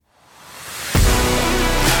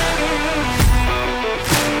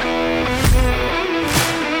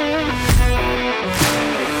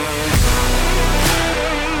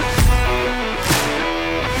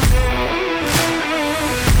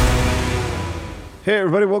Hey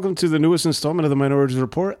everybody, welcome to the newest installment of the Minority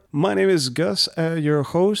Report. My name is Gus, your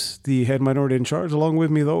host, the head minority in charge. Along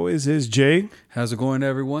with me, though, is Jay. How's it going,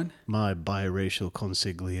 everyone? My biracial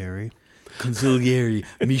consigliere. Consigliere,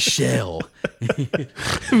 Michelle.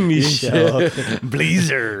 Michelle.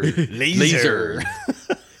 Blazer. Laser.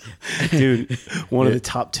 Dude, one of the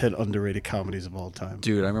top 10 underrated comedies of all time.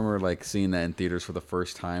 Dude, I remember seeing that in theaters for the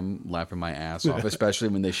first time, laughing my ass off, especially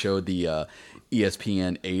when they showed the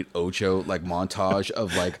ESPN 8 Ocho montage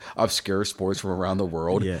of obscure sports from around the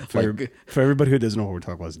world. Yeah, for everybody who doesn't know what we're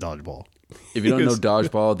talking about, it's dodgeball. If you don't know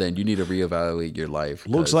dodgeball, then you need to reevaluate your life.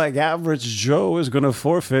 Looks like Average Joe is going to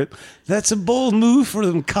forfeit. That's a bold move for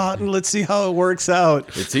them, Cotton. Let's see how it works out.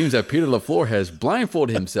 It seems that Peter LaFleur has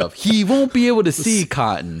blindfolded himself. He won't be able to see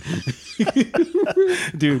Cotton.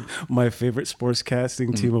 Dude, my favorite sports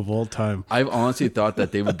casting team of all time. I've honestly thought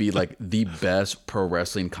that they would be the best pro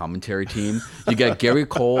wrestling commentary team. You got Gary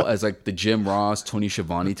Cole as the Jim Ross, Tony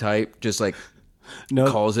Schiavone type, just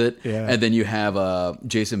calls it. Yeah. And then you have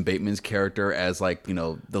Jason Bateman's character as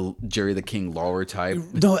the Jerry the King Lawler type.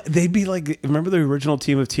 No, they'd be remember the original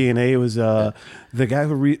team of TNA? It was the guy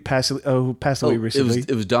who passed away recently.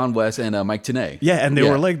 It was Don West and Mike Tenay. Yeah, and they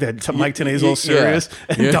were like that. So Mike Tenay's all serious,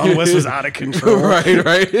 and Don West was out of control.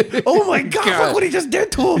 right. Oh my God, look what he just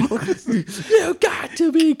did to him. You got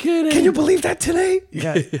to be kidding. Can you believe that, Tenay?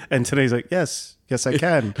 Yeah. And Tenay's like, yes, I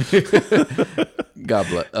can. God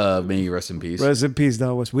bless. May you rest in peace. Rest in peace,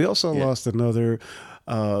 Don West. We also lost another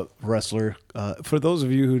wrestler. For those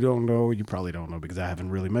of you who don't know, you probably don't know because I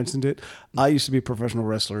haven't really mentioned it. I used to be a professional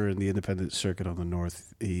wrestler in the independent circuit on the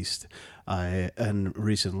Northeast. And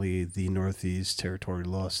recently the Northeast territory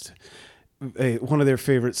lost one of their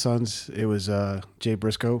favorite sons. It was Jay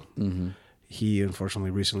Briscoe. Mm-hmm. He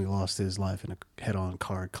unfortunately recently lost his life in a head-on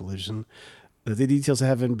car collision. The details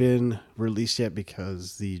haven't been released yet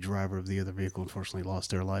because the driver of the other vehicle unfortunately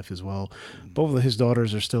lost their life as well. Both of his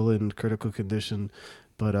daughters are still in critical condition,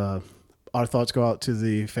 but our thoughts go out to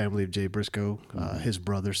the family of Jay Briscoe. His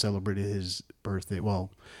brother celebrated his birthday.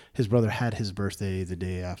 Well, his brother had his birthday the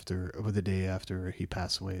day after he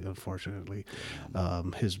passed away, unfortunately.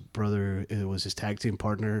 His brother was his tag team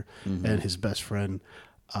partner and his best friend.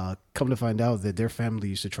 Come to find out that their family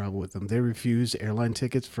used to travel with them. They refused airline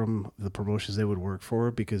tickets from the promotions they would work for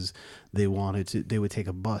because they would take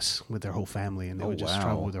a bus with their whole family and they would just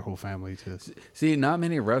travel with their whole family to. See, not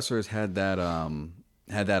many wrestlers had that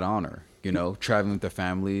honor, traveling with their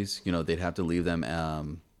families. They'd have to leave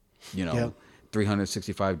them,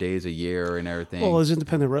 365 days a year and everything. Well, as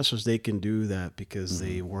independent wrestlers, they can do that because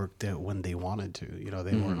they worked at when they wanted to.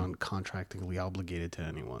 They weren't contractually obligated to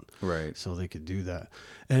anyone. Right. So they could do that.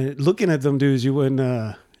 And looking at them dudes, you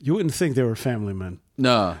wouldn't think they were family men.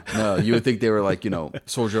 No. You would think they were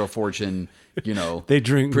Soldier of Fortune, they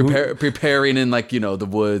drink preparing in the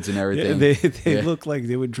woods and everything. Yeah, they look like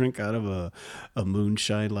they would drink out of a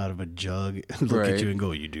moonshine out of a jug and look at you and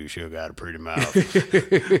go, "You do sure got a pretty mouth."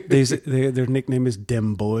 Their nickname is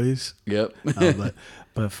Dem Boys. Yep.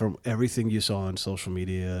 But from everything you saw on social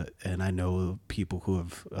media, and I know people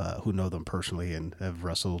who know them personally and have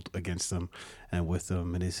wrestled against them and with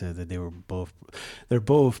them, and they said that they're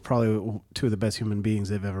both probably two of the best human beings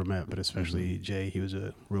they've ever met. But especially Jay, he was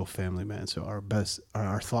a real family man. So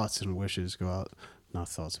our thoughts and wishes go out. Not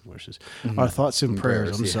thoughts and wishes. Our thoughts and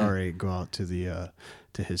prayers. Go out to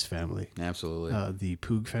to his family. Absolutely. The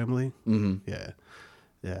Poog family. Mm-hmm.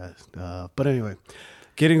 Yeah. But anyway,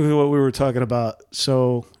 getting to what we were talking about.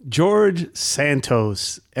 So George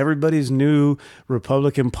Santos, everybody's new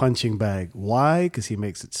Republican punching bag. Why? Because he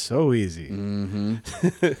makes it so easy. Mm-hmm.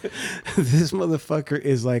 This motherfucker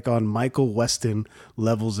is on Michael Weston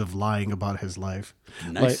levels of lying about his life.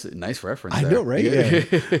 Nice reference. I know, right?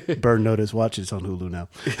 Yeah. Burn Notice. Watch it. It's on Hulu now.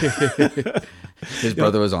 His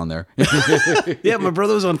brother was on there. Yeah, my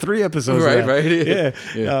brother was on 3 episodes. Right.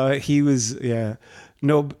 Yeah. He was. Yeah.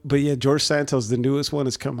 No, but yeah, George Santos, the newest one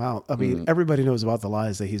has come out. I mean, everybody knows about the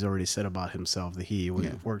lies that he's already said about himself, that he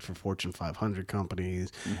worked for Fortune 500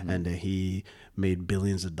 companies and that he made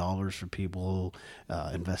billions of dollars for people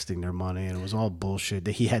investing their money. And it was all bullshit.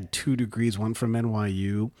 That he had 2 degrees, one from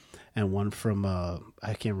NYU and one from,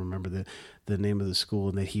 I can't remember the name of the school,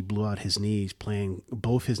 and that he blew out his knees playing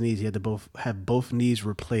both his knees. He had to have both knees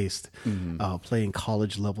replaced playing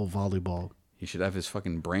college level volleyball. He should have his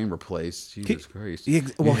fucking brain replaced. Jesus Christ.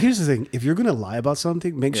 Well, here's the thing. If you're going to lie about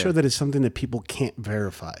something, make sure that it's something that people can't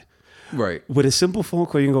verify. Right. With a simple phone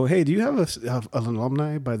call, you can go, "Hey, do you have an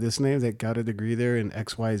alumni by this name that got a degree there in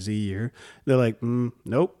XYZ year?" They're like,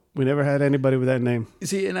 "Nope, we never had anybody with that name."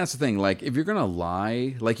 See, and that's the thing. If you're going to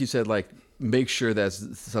lie, like you said, make sure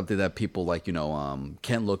that's something that people like,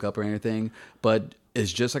 can't look up or anything. But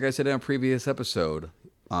it's just like I said in a previous episode,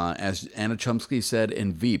 as Anna Chomsky said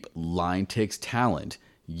in Veep, lying takes talent.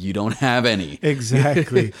 You don't have any.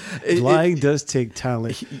 Exactly. Lying does take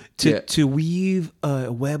talent to weave a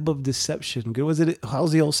web of deception. Was it?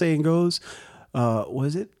 How's the old saying goes?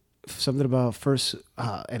 Was it something about first?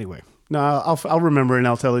 Anyway, no, I'll remember and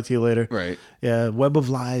I'll tell it to you later. Right. Yeah, web of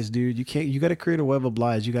lies, dude. You got to create a web of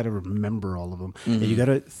lies. You got to remember all of them, and you got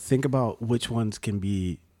to think about which ones can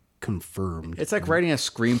be confirmed. It's like writing a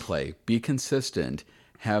screenplay. Be consistent.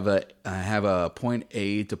 Have a point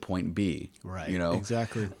A to point B. Right.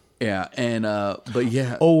 Exactly. Yeah, and but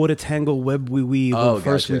yeah. Oh, what a tangled web we weave. Oh,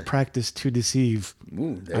 first gotcha. we practice to deceive.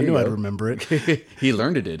 Ooh, I knew I'd remember it. He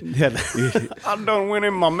learned it. Yeah. I'm done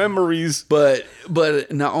winning my memories. But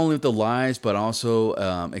not only with the lies, but also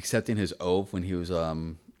accepting his oath when he was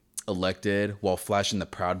elected while flashing the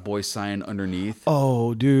Proud Boy sign underneath.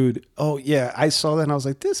 Oh, dude. Oh, yeah. I saw that and I was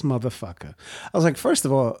like, this motherfucker. I was like, first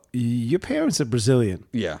of all, your parents are Brazilian.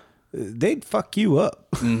 Yeah. They'd fuck you up.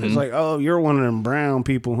 It's like, oh, you're one of them brown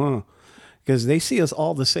people, huh? Because they see us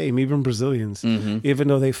all the same, even Brazilians, even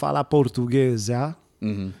though they fala português, yeah?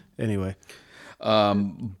 Anyway.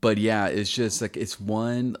 But yeah, it's just like it's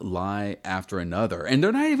one lie after another, and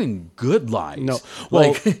they're not even good lies. No,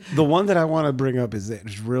 well, the one that I want to bring up is that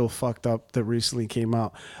it's real fucked up that recently came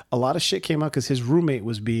out. A lot of shit came out because his roommate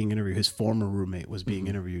was being interviewed. His former roommate was being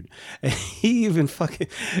interviewed, and he even fucking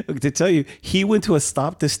to tell you he went to a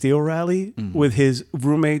Stop the Steal rally with his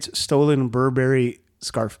roommate's stolen Burberry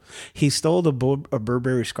scarf. He stole a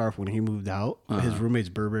Burberry scarf when he moved out. His roommate's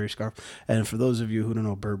Burberry scarf. And for those of you who don't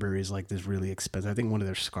know, Burberry is like this really expensive. I think one of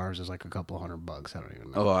their scarves is like a couple $100. I don't even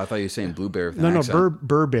know. Oh, I thought you were saying blueberry. No,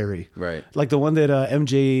 Burberry. Right. Like the one that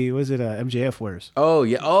MJF wears. Oh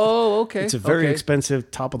yeah. Oh, okay. It's a very expensive,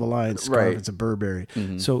 top of the line scarf. Right. It's a Burberry.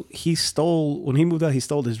 So he stole when he moved out. He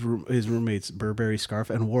stole his roommate's Burberry scarf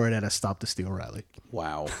and wore it at a Stop the Steal rally.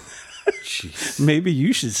 Wow. Jeez. Maybe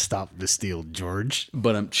you should stop the steal, George.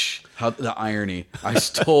 But how the irony! I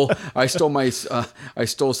stole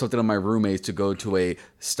something on my roommates to go to a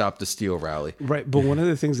Stop the Steal rally. Right, but one of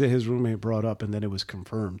the things that his roommate brought up, and then it was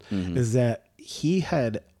confirmed, is that he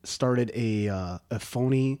had started a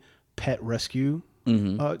phony pet rescue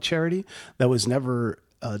charity that was never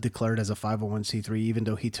declared as a 501c3, even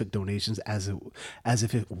though he took donations as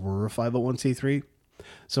if it were a 501c3.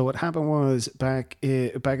 So what happened was back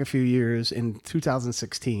a few years in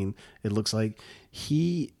 2016, it looks like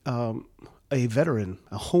he, a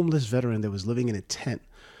homeless veteran that was living in a tent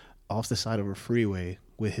off the side of a freeway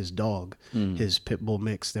with his dog, his pit bull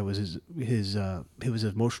mix. That was his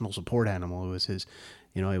emotional support animal. It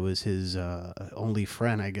was his only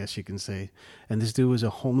friend, I guess you can say. And this dude was a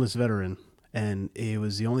homeless veteran, and it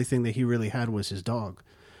was the only thing that he really had was his dog,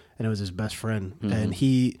 and it was his best friend. And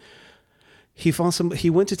he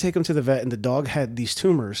went to take him to the vet, and the dog had these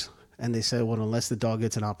tumors, and they said, well, unless the dog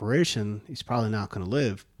gets an operation, he's probably not going to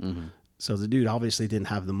live. So the dude obviously didn't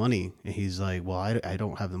have the money, and he's like, well, I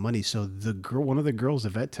don't have the money. So one of the girls, the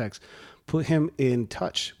vet techs, put him in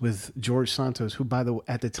touch with George Santos, who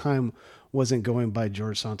at the time wasn't going by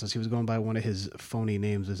George Santos. He was going by one of his phony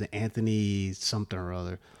names. It was Anthony something or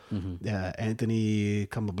other. Anthony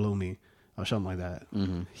Kamablumi or something like that.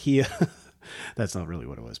 He that's not really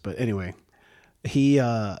what it was, but anyway.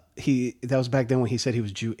 That was back then when he said he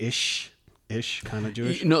was Jewish, kind of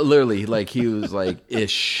Jewish. No, literally, like he was like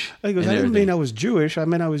ish. He goes, I didn't mean I was Jewish. I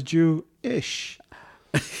meant I was Jewish.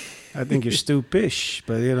 I think you're stupish,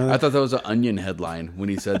 but I thought that was an Onion headline when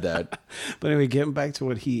he said that. But anyway, getting back to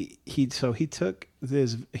what he took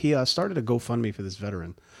this. He started a GoFundMe for this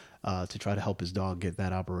veteran to try to help his dog get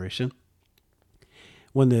that operation.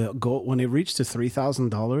 When it reached to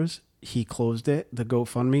 $3,000. He closed it, the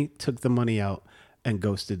GoFundMe, took the money out, and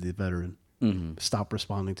ghosted the veteran. Stopped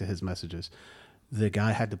responding to his messages. The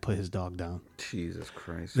guy had to put his dog down. Jesus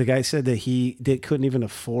Christ. The guy said that he couldn't even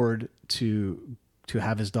afford to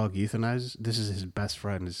have his dog euthanized. This is his best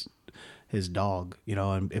friend, his dog,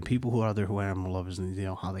 and people who are animal lovers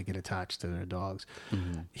and how they get attached to their dogs.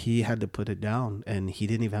 He had to put it down, and he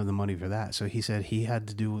didn't even have the money for that. So he said he had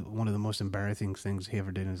to do one of the most embarrassing things he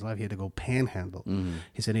ever did in his life. He had to go panhandle.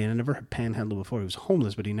 He said he had never panhandled before. He was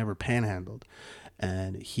homeless, but he never panhandled.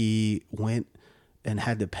 And he went and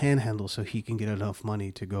had to panhandle so he can get enough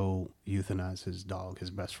money to go euthanize his dog,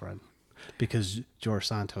 his best friend, because George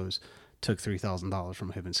Santos took $3,000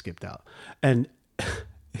 from him and skipped out. And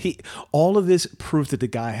all of this proof that the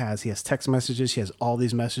guy he has text messages, he has all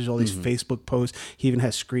these messages, all these Facebook posts. He even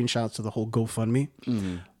has screenshots of the whole GoFundMe.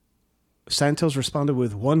 Santos responded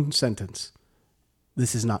with one sentence: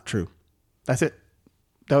 "This is not true." That's it.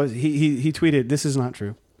 That was he tweeted, "This is not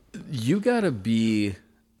true." You gotta be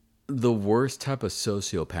the worst type of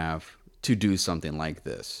sociopath to do something like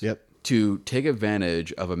this. Yep. To take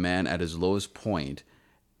advantage of a man at his lowest point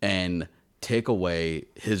and take away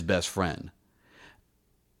his best friend.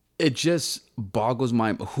 It just boggles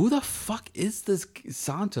my mind. Who the fuck is this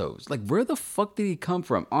Santos? Like, where the fuck did he come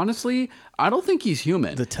from? Honestly, I don't think he's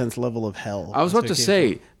human. The 10th level of hell. I was about to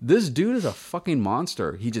say, this dude is a fucking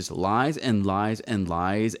monster. He just lies and lies and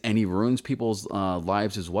lies, and he ruins people's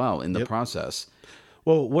lives as well in the process.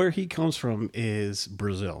 Well, where he comes from is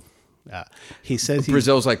Brazil. He says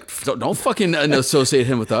Brazil's like, don't fucking associate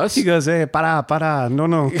him with us. He goes, "Hey, para,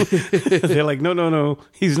 no." They're like, no,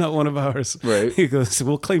 he's not one of ours. Right. He goes,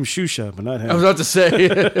 "We'll claim Shusha, but not him." I was about to say.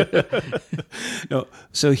 No.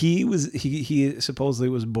 So he supposedly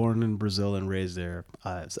was born in Brazil and raised there.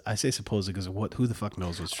 I say supposedly because who the fuck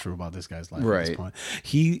knows what's true about this guy's life at this point.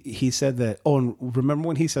 He said that. Oh, and remember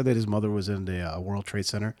when he said that his mother was in the World Trade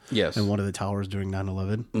Center? Yes. In one of the towers during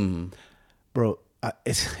 9/11? Mm-hmm. Bro.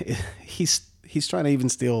 He's trying to even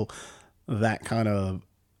steal that kind of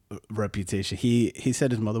reputation. He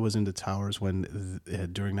said his mother was in the towers when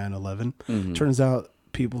during 9/11. Mm-hmm. Turns out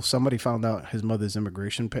somebody found out his mother's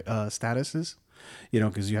immigration statuses,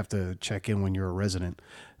 because you have to check in when you're a resident.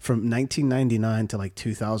 From 1999 to like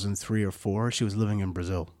 2003 or 4, she was living in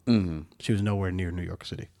Brazil. Mm-hmm. She was nowhere near New York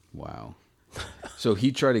City. Wow. So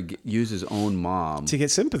he tried to use his own mom to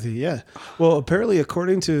get sympathy. Yeah. Well, apparently,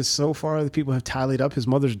 according to so far the people have tallied up, his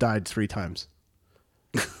mother's died 3 times.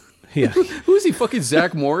 Yeah. Who is he? Fucking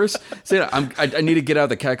Zach Morris? Say, I need to get out of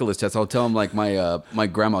the calculus test. I'll tell him like my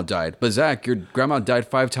grandma died. But Zach, your grandma died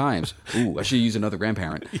 5 times. Ooh, I should use another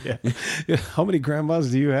grandparent. Yeah. How many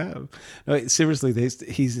grandmas do you have? No, seriously,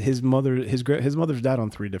 his mother's died on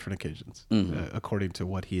 3 different occasions, according to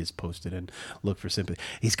what he has posted and look for sympathy.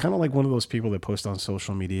 He's kind of like one of those people that post on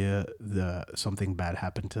social media something bad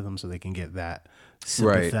happened to them so they can get that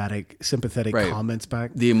sympathetic comments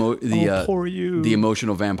back. Poor you. The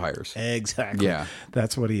emotional vampires. Exactly. Yeah.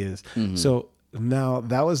 That's what he is. Mm-hmm. So now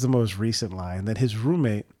that was the most recent lie. And then his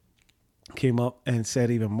roommate came up and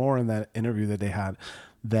said even more in that interview that they had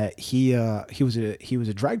that he was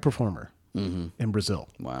a drag performer in Brazil.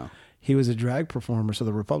 Wow. He was a drag performer. So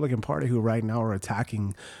the Republican Party, who right now are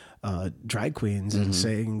attacking drag queens and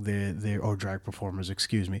saying or drag performers,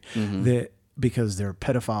 excuse me, that because they're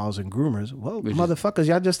pedophiles and groomers. Well, motherfuckers,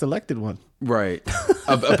 y'all just elected one. Right.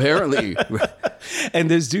 Apparently.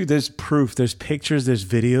 And there's proof, there's pictures, there's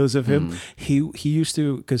videos of him. He used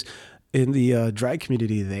to, because in the drag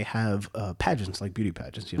community, they have pageants, like beauty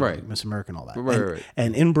pageants, right. like Miss America and all that. Right.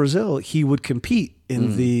 And in Brazil, he would compete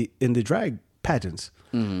in the drag pageants.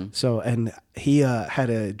 Mm-hmm. So, and he had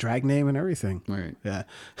a drag name and everything. Right. Yeah.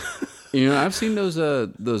 I've seen those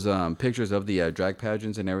pictures of the drag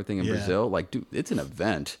pageants and everything in Brazil. Like, dude, it's an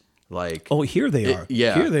event. Like, oh, here they are.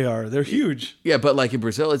 Yeah, here they are. They're huge. Yeah, but like in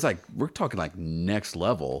Brazil, it's like we're talking like next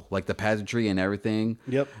level, like the pageantry and everything.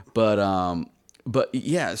 Yep. But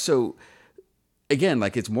yeah, so again,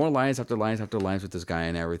 like it's more lines after lines after lines with this guy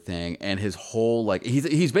and everything, and his whole like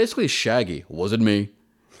he's basically Shaggy. Wasn't me.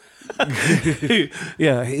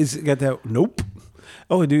 Yeah, he's got that. Nope.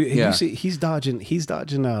 Oh, dude, you see, he's dodging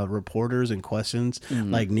reporters and questions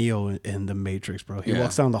like Neo in the Matrix, bro. He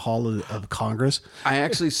walks down the hall of Congress. I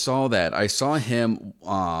actually saw that. I saw him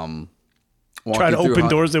trying to open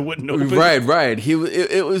doors that wouldn't open. Right.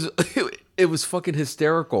 It was fucking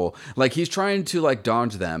hysterical. Like he's trying to like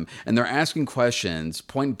dodge them, and they're asking questions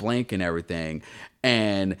point blank and everything.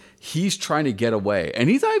 And he's trying to get away. And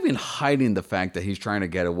he's not even hiding the fact that he's trying to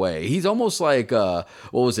get away. He's almost like, what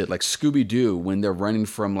was it? Like Scooby-Doo when they're running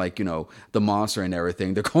from like, the monster and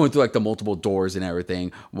everything. They're going through like the multiple doors and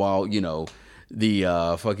everything while,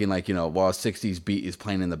 the fucking like, while 60s beat is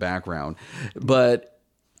playing in the background. But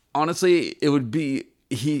honestly, it would be,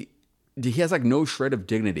 he has like no shred of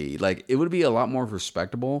dignity. Like it would be a lot more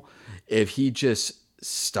respectable if he just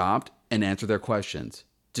stopped and answered their questions.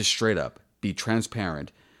 Just straight up. Be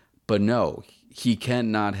transparent, but no, he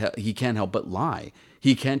can't help but lie.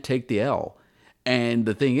 He can't take the L. And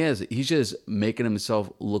the thing is, he's just making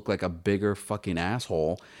himself look like a bigger fucking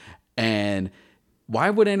asshole. And why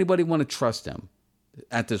would anybody want to trust him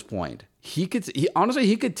at this point? He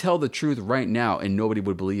could tell the truth right now and nobody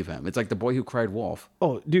would believe him. It's like the boy who cried wolf.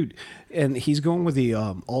 Oh, dude. And he's going with the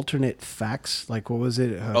alternate facts. Like, what was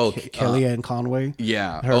it? Kellyanne Conway?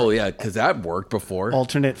 Yeah. Because that worked before.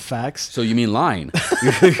 Alternate facts. So you mean lying.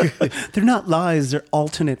 They're not lies. They're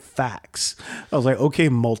alternate facts. I was like, okay,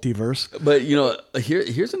 multiverse. But,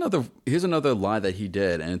 here's another lie that he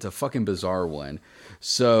did, and it's a fucking bizarre one.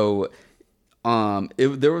 So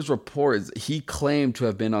There was reports he claimed to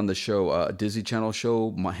have been on the show, Disney Channel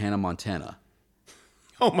show, Hannah Montana.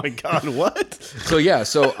 Oh my God, what? So yeah,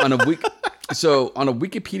 so on a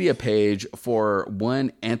Wikipedia page for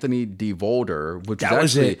one Anthony DeVolder, which That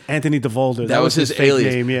was actually it. Anthony DeVolder. that was his fake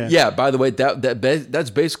alias. name, yeah. Yeah. By the way,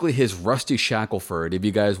 that's basically his Rusty Shackelford. If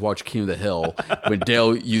you guys watch King of the Hill, when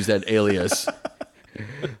Dale used that alias.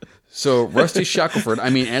 So Rusty Shackelford,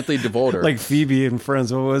 Anthony DeVolder, Like Phoebe and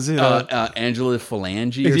Friends. What was it? Angela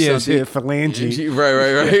Phalange or yeah, something. yeah, Phalange.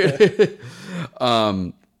 Right.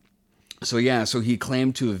 So he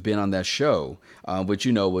claimed to have been on that show, which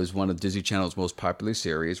was one of Disney Channel's most popular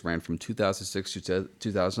series, ran from 2006 to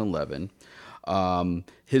 2011.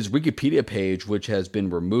 His Wikipedia page, which has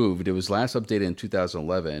been removed, it was last updated in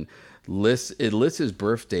 2011, lists his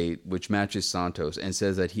birth date, which matches Santos, and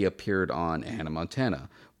says that he appeared on Hannah Montana,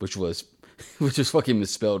 which is fucking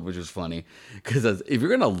misspelled, which is funny. Because if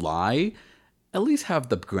you're going to lie, at least have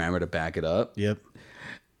the grammar to back it up. Yep.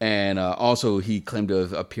 And also, he claimed to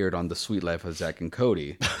have appeared on The Sweet Life of Zack and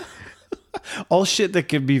Cody. All shit that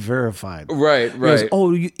can be verified. Right. He goes,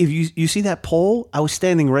 if you see that pole, I was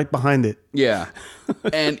standing right behind it. Yeah.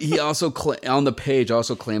 And he also, on the page,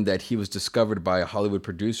 also claimed that he was discovered by a Hollywood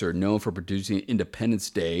producer known for producing Independence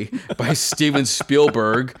Day by Steven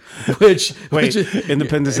Spielberg, which...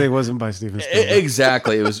 Independence Day wasn't by Steven Spielberg.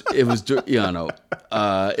 Exactly. It was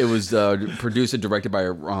produced and directed by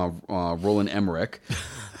Roland Emmerich.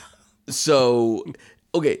 So,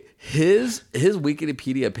 okay, his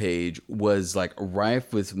Wikipedia page was like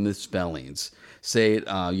rife with misspellings. Say,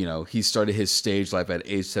 he started his stage life at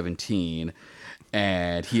age 17,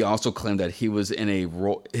 and he also claimed that he was in a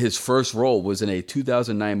role. His first role was in a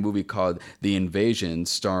 2009 movie called The Invasion,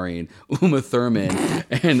 starring Uma Thurman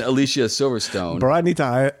and Alicia Silverstone. Bro, I need to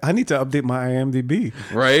update my IMDb.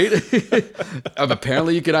 Right?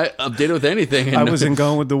 Apparently, you could update it with anything. I was in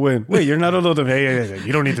Gone with the Wind. Wait, you're not a little. Hey,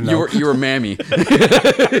 you don't need to know. You were Mammy.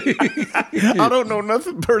 I don't know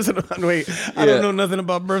nothing personal. Wait, I don't know nothing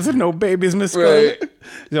about birthing no babies, Miss Scarlett. Right.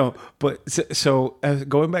 No, but so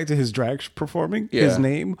going back to his drag performing, his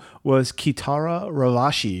name was Kitara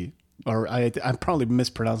Ravashi. Or I'm probably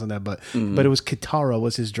mispronouncing that, but it was Kitara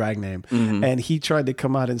was his drag name. And he tried to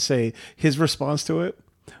come out and say his response to it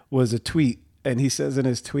was a tweet. And he says in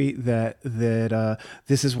his tweet that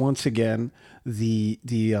this is once again the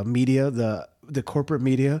media, the corporate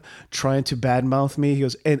media trying to badmouth me. He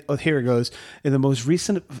goes, and here it goes. In the most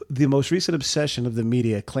recent obsession of the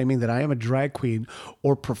media claiming that I am a drag queen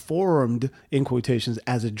or performed in quotations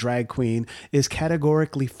as a drag queen is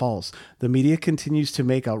categorically false. The media continues to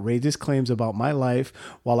make outrageous claims about my life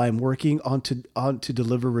while I'm working on to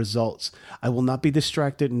deliver results. I will not be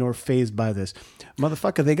distracted nor fazed by this.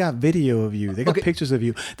 Motherfucker, they got video of you. They got pictures of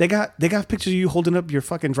you. They got pictures of you holding up your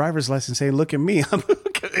fucking driver's license saying, "Look at me."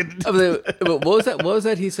 What was that? What was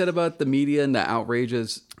that he said about the media and the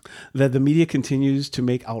outrages? That the media continues to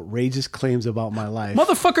make outrageous claims about my life.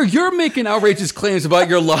 Motherfucker, you're making outrageous claims about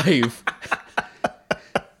your life.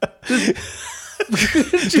 Did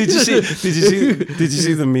you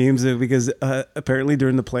see the memes? Because apparently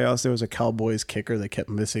during the playoffs there was a Cowboys kicker that kept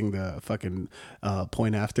missing the fucking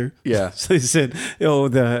point after. Yeah. So they said,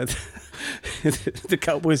 the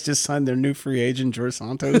Cowboys just signed their new free agent George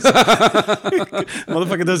Santos.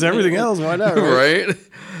 Motherfucker does everything else. Why not? Right?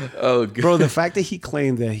 Oh, God. Bro, the fact that he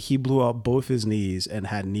claimed that he blew out both his knees and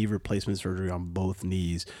had knee replacement surgery on both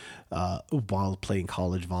knees while playing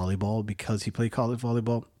college volleyball because he played college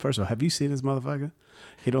volleyball. First of all, have you seen this motherfucker?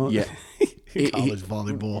 He don't. Yeah. College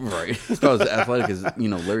volleyball. Right. He's about as athletic as,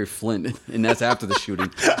 Larry Flint, and that's after the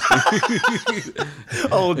shooting.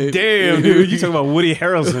 Oh, damn, dude. You talking about Woody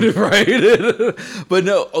Harrelson. Right. But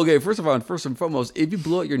no, okay, first and foremost, if you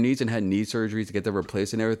blew out your knees and had knee surgery to get them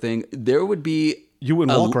replaced and everything, there would be... You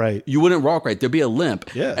wouldn't walk right. You wouldn't walk right. There'd be a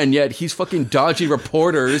limp. Yeah. And yet he's fucking dodging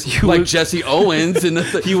reporters like Jesse Owens. And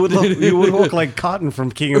you would look like Cotton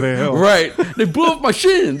from King of the Hill. Right. They blew off my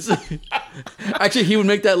shins. Actually, he would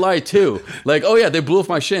make that lie too. Like, oh yeah, they blew off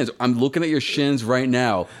my shins. I'm looking at your shins right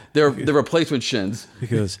now. They're replacement shins.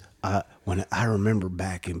 Because when I remember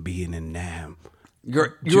back and being in Nam.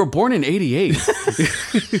 You were born in 88.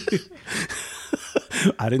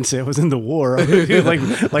 I didn't say I was in the war. like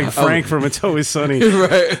Frank from It's Always Sunny.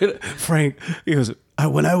 Right. Frank, he goes,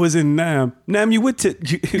 when I was in Nam, you went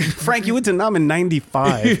to Nam in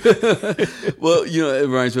 95. Well, it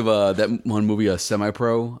reminds me of that one movie,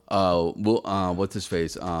 Semi-Pro. What's his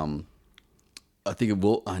face? I think it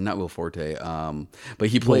will not Will Forte. But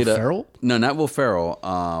he played Ferrell? No, not Will Ferrell.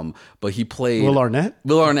 But he played Will Arnett?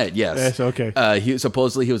 Will Arnett, yes. Yes, okay. He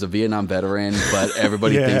supposedly he was a Vietnam veteran, but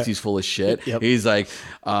everybody Yeah. thinks he's full of shit. Yep. He's like,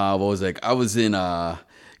 what was it? Like, I was in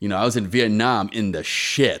I was in Vietnam in the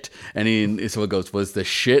shit. And so it goes, was the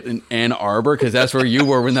shit in Ann Arbor? Because that's where you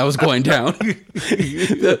were when that was going down.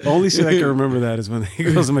 The only scene I can remember that is when he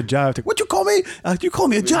goes to a jive turkey. What you call me? You call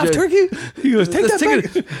me a jive turkey? He goes, take that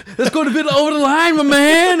back. Let's go a bit over the line, my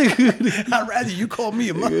man. I'd rather you call me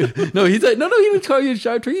a mother. No, he's like, no, he didn't call you a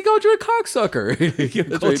jive turkey. He called you a cocksucker.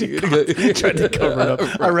 Tried to cover it up.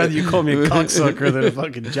 I'd rather you call me a cocksucker than a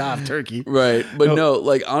fucking jive turkey. Right. But no,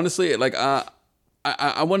 like, honestly, like,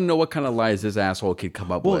 I want to know what kind of lies this asshole could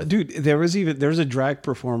come up with. Well, dude, there's a drag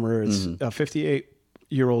performer. It's a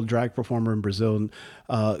 58-year-old drag performer in Brazil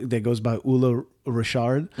that goes by Ula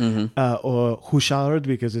Richard or Huchard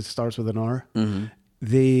because it starts with an R.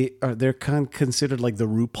 They're kind of considered like the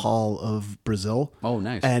RuPaul of Brazil. Oh,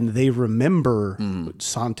 nice. And they remember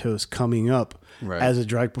Santos coming up as a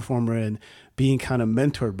drag performer and being kind of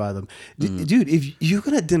mentored by them. Dude, if you're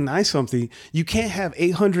going to deny something, you can't have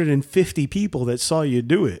 850 people that saw you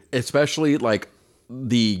do it. Especially like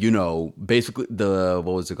basically what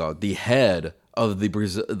was it called? The head of the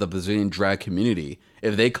Brazilian drag community.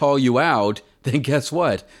 If they call you out, then guess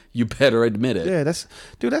what? You better admit it. Yeah, that's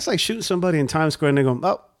like shooting somebody in Times Square and they go,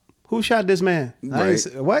 oh, who shot this man? Right.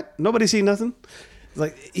 What? Nobody see nothing?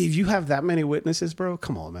 Like, if you have that many witnesses, bro,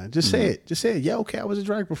 come on, man. Just say it. Just say it. Yeah, okay, I was a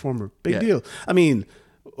drag performer. Big deal. I mean,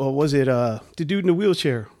 or was it the dude in the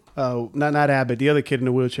wheelchair? Not Abbott, the other kid in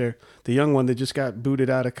the wheelchair. The young one that just got booted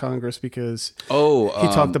out of Congress because he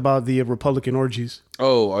talked about the Republican orgies.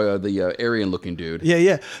 The Aryan-looking dude.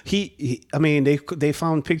 Yeah. I mean, they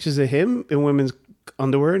found pictures of him in women's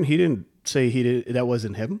underwear, and he didn't say that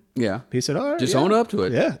wasn't him. Yeah. He said, all right. Just own up to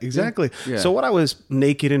it. Yeah, exactly. Yeah. So what I was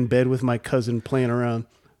naked in bed with my cousin playing around.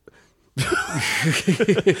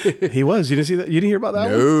 He was. You didn't see that? You didn't hear about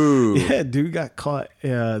that one? Yeah, dude got caught.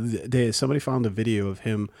 Somebody found a video of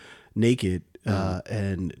him naked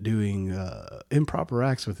and doing improper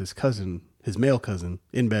acts with his cousin, his male cousin,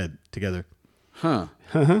 in bed together. Huh.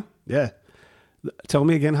 Yeah. Tell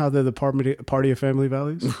me again how they're the party of family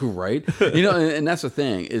values. Right. And that's the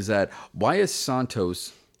thing is that why is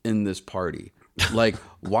Santos in this party? Like,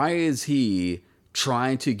 why is he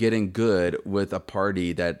trying to get in good with a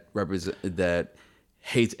party that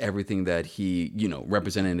hates everything that he,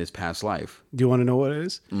 represented in his past life? Do you want to know what it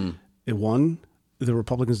is? One, the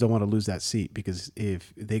Republicans don't want to lose that seat because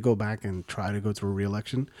if they go back and try to go through a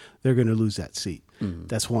re-election, they're going to lose that seat.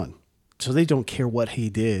 That's one. So they don't care what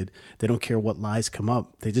he did. They don't care what lies come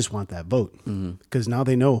up. They just want that vote. Because now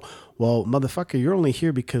they know, well, motherfucker, you're only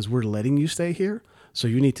here because we're letting you stay here. So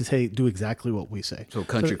you need to do exactly what we say. So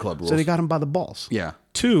country club rules. So they got him by the balls. Yeah.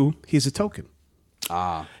 2, he's a token.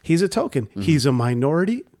 He's a token. He's a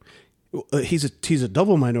minority. He's a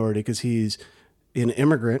double minority because he's an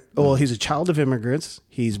immigrant. Well, he's a child of immigrants.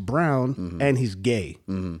 He's brown and he's gay.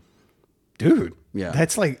 Dude. Yeah.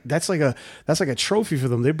 That's like a trophy for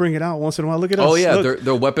them. They bring it out once in a while. Look at us. Oh yeah, Look.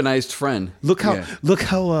 they're weaponized friend. Look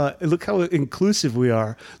how inclusive we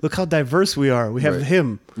are. Look how diverse we are. We have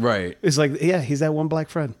him. Right. It's like, yeah, he's that one black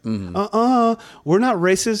friend. We're not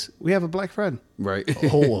racist. We have a black friend. Right.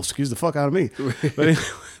 Well, excuse the fuck out of me.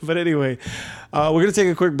 But anyway, we're gonna take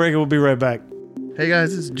a quick break and we'll be right back. Hey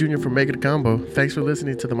guys, this is Junior from Make It a Combo. Thanks for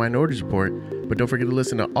listening to the Minorities Report. But don't forget to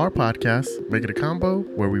listen to our podcast, Make It a Combo,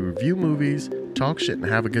 where we review movies, talk shit, and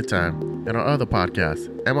have a good time. And our other podcast,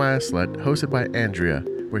 MIS Slut, hosted by Andrea,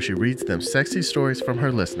 where she reads them sexy stories from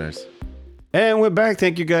her listeners. And we're back.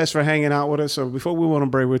 Thank you guys for hanging out with us. So before we went on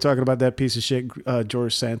break, we were talking about that piece of shit,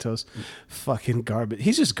 George Santos. Fucking garbage.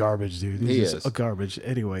 He's just garbage, dude. He's just a garbage.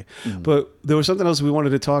 Anyway, but there was something else we wanted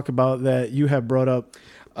to talk about that you have brought up.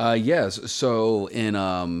 Yes. So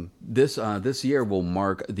in this year will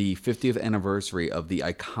mark the 50th anniversary of the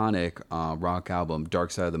iconic rock album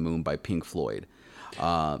 "Dark Side of the Moon" by Pink Floyd.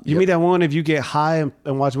 You mean that one if you get high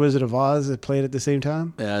and watch Wizard of Oz and play it at the same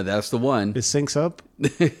time? Yeah, that's the one. It syncs up.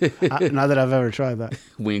 Not that I've ever tried that.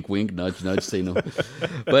 Wink, wink, nudge, nudge. Say no.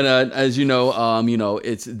 But as you know,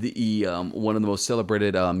 it's the one of the most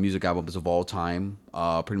celebrated music albums of all time.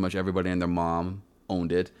 Pretty much everybody and their mom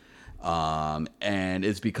owned it. And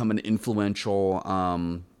it's become an influential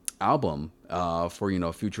album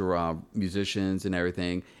for future musicians and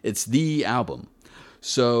everything. It's the album.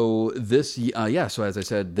 So this, So as I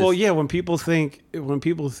said, when people think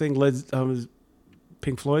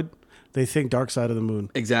Pink Floyd, they think Dark Side of the Moon.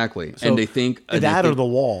 Exactly, So and they think that or The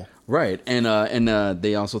Wall. Right, and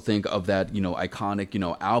they also think of that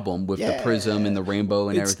iconic album with the prism and the rainbow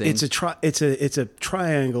and everything. It's a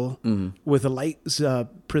triangle with a light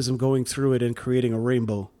prism going through it and creating a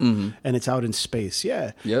rainbow, and it's out in space.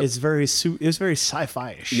 Yeah, it's very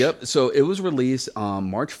sci-fi-ish. Yep. So it was released on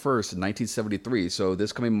March 1st, 1973. So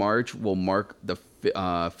this coming March will mark the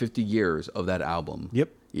 50 years of that album.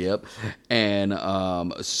 Yep. And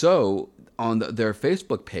so on their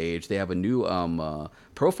Facebook page, they have a new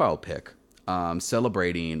profile pic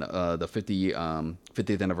celebrating the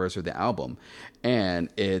 50th anniversary of the album, and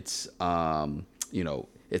it's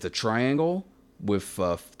it's a triangle with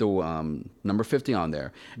the number 50 on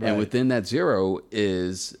there, and within that 0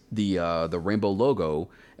 is the rainbow logo,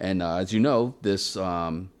 and as you know, this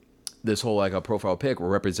whole like a profile pic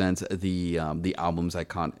represents the album's the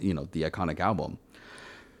iconic album.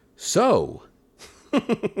 So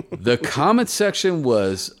the comment section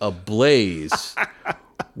was ablaze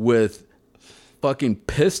with fucking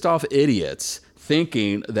pissed off idiots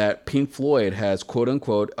thinking that Pink Floyd has quote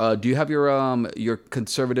unquote. Do you have your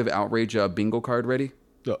conservative outrage bingo card ready?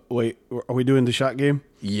 Wait, are we doing the shot game?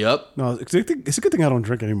 Yep. No, it's a good thing I don't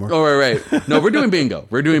drink anymore. Oh, right. No, we're doing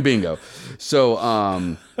bingo.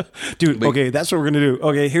 So, dude, okay, that's what we're going to do.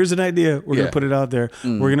 Okay, here's an idea. We're going to put it out there.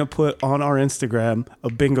 We're going to put on our Instagram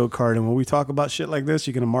a bingo card. And when we talk about shit like this,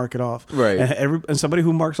 you're going to mark it off. Right. And somebody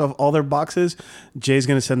who marks off all their boxes, Jay's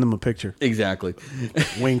going to send them a picture. Exactly.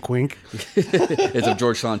 Wink, wink. It's of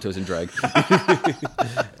George Santos in drag.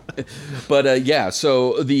 But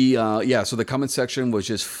so the comment section was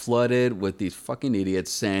just flooded with these fucking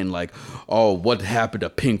idiots saying like, "Oh, what happened to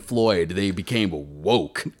Pink Floyd? They became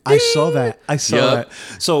woke." I saw that.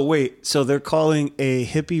 So wait, so they're calling a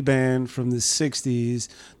hippie band from the 60s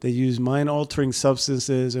that used mind-altering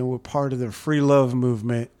substances and were part of the free love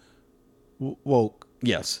movement woke.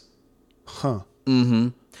 Yes. Huh. Mm-hmm.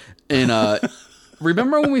 And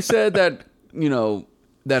remember when we said that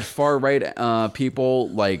that far right people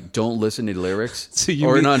like don't listen to lyrics,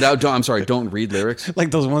 don't read lyrics,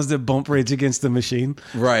 like those ones that bump Rage Against the Machine,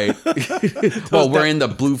 right? Well, we're in the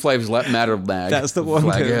Blue Lives Matter mag. That's the one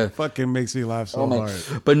that fucking makes me laugh so hard.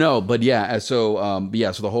 So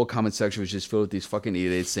the whole comment section was just filled with these fucking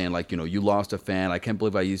idiots saying like, you lost a fan. I can't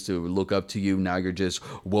believe I used to look up to you. Now you're just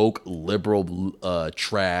woke liberal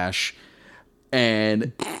trash.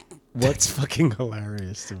 And what's fucking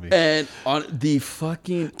hilarious to me? And on the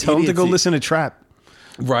fucking tell them to go listen to Trap.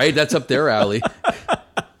 Right, that's up their alley.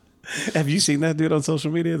 Have you seen that dude on social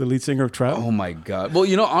media, the lead singer of Trap? Oh my god. Well,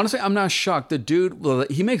 honestly, I'm not shocked. The dude,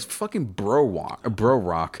 he makes fucking bro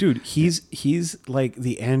rock. Dude, he's like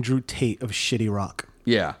the Andrew Tate of shitty rock.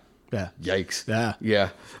 Yeah. Yikes. Yeah.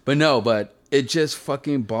 But it just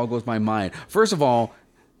fucking boggles my mind. First of all,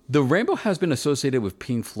 the rainbow has been associated with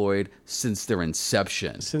Pink Floyd since their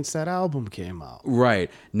inception. Since that album came out.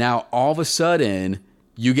 Right. Now, all of a sudden,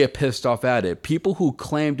 you get pissed off at it. People who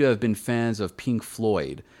claim to have been fans of Pink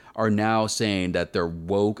Floyd are now saying that they're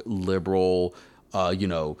woke, liberal,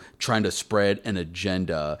 trying to spread an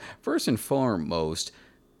agenda. First and foremost,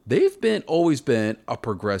 they've always been a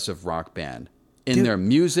progressive rock band. In their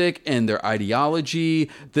music and their ideology,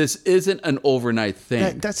 this isn't an overnight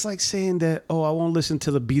thing. That's like saying that, I won't listen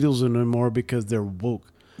to the Beatles anymore because they're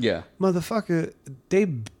woke. Yeah. Motherfucker,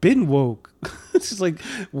 they've been woke. It's just like,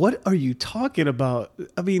 what are you talking about?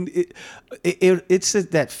 I mean, it's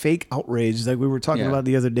that fake outrage like we were talking about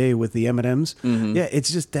the other day with the M&Ms. Mm-hmm. Yeah,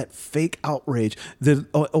 it's just that fake outrage. And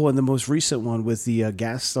the most recent one with the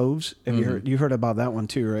gas stoves. Have you heard about that one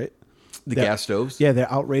too, right? Gas stoves? Yeah,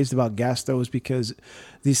 they're outraged about gas stoves because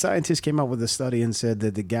these scientists came out with a study and said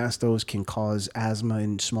that the gas stoves can cause asthma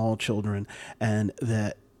in small children, and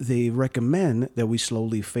that they recommend that we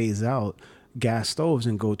slowly phase out gas stoves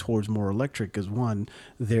and go towards more electric because, one,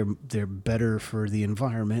 they're better for the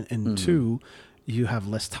environment, and two, you have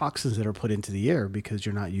less toxins that are put into the air because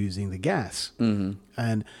you're not using the gas. Mm-hmm.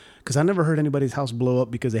 And because I never heard anybody's house blow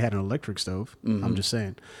up because they had an electric stove. Mm-hmm. I'm just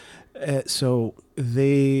saying. So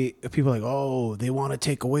people are like, they want to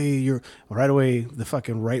take away the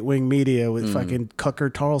fucking right wing media with fucking Tucker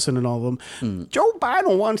Carlson and all of them. Joe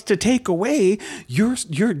Biden wants to take away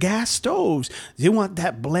your gas stoves. They want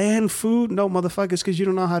that bland food. No, motherfuckers, because you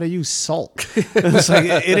don't know how to use salt. It's like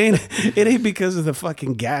it ain't because of the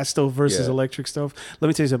fucking gas stove versus electric stove. Let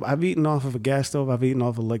me tell you something. I've eaten off of a gas stove. I've eaten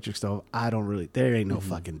off of an electric stove. There ain't no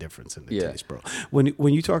fucking difference in the taste, bro.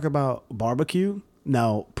 When you talk about barbecue.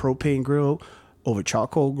 Now, propane grill over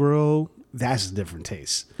charcoal grill, that's a different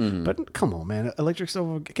taste. Mm-hmm. But come on, man. Electric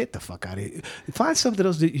stove, get the fuck out of here. Find something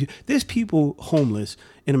else. There's people homeless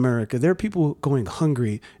in America. There are people going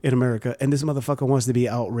hungry in America, and this motherfucker wants to be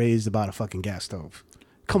outraged about a fucking gas stove.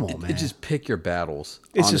 Come on, man. Just pick your battles.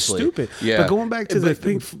 It's honestly. just stupid. Yeah. But going back to the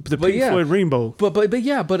Pink Floyd Rainbow. But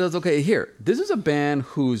it's okay. Here, this is a band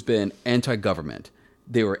who's been anti-government.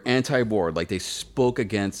 They were anti-war. Like they spoke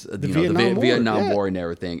against the Vietnam War and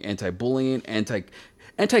everything. Anti-bullying,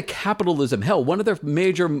 anti-capitalism. Hell, one of their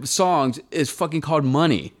major songs is fucking called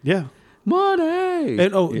Money. Yeah. Money.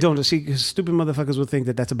 And don't see, 'cause stupid motherfuckers would think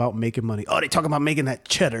that that's about making money. Oh, they talking about making that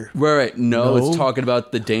cheddar. Right. No, it's talking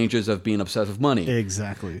about the dangers of being obsessed with money.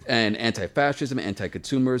 Exactly. And anti-fascism,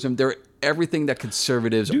 anti-consumerism. They're everything that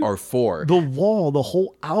conservatives are for. The Wall, the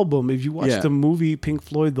whole album, if you watch the movie Pink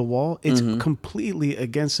Floyd, The Wall, it's completely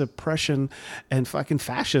against oppression and fucking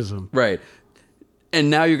fascism. Right. And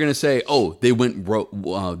now you're going to say, oh, they went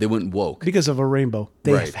woke. Because of a rainbow.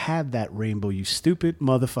 They've had that rainbow, you stupid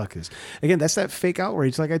motherfuckers. Again, that's that fake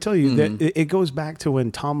outrage. Like I tell you, that it goes back to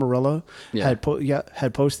when Tom Morello had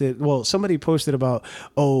posted, well, somebody posted about,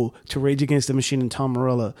 to Rage Against the Machine and Tom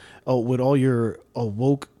Morello, with all your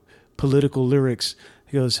woke political lyrics.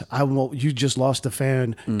 He goes, you just lost a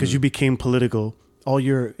fan because you became political.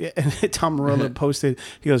 And Tom Morello posted,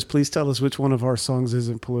 he goes, please tell us which one of our songs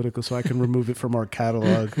isn't political so I can remove it from our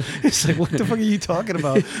catalog. It's like, what the fuck are you talking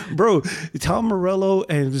about? Bro, Tom Morello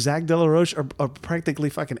and Zach De La Roche are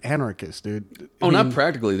practically fucking anarchists, dude. Not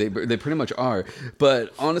practically. They pretty much are.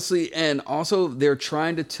 But honestly, and also they're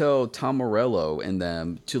trying to tell Tom Morello and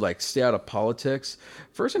them to like stay out of politics.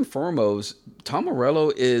 First and foremost, Tom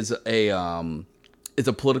Morello is a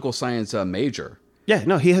political science major. Yeah,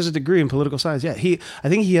 no, he has a degree in political science. Yeah, I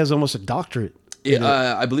think he has almost a doctorate.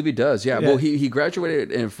 I believe he does. Yeah. Well, he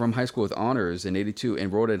graduated from high school with honors in '82 and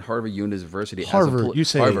enrolled at Harvard University. Harvard, you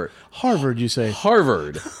say.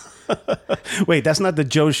 Harvard. Wait, that's not the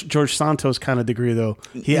George Santos kind of degree, though.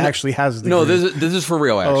 He actually has a degree. No, this is for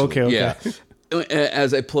real, actually. Oh, okay. Yeah.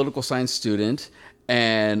 As a political science student,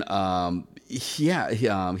 and he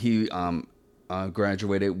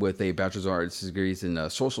graduated with a bachelor's of arts degrees in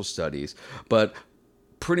social studies, but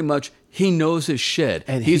pretty much he knows his shit.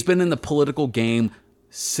 And he's been in the political game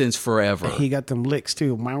since forever. He got them licks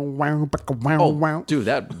too. Dude,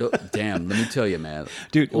 damn, let me tell you, man.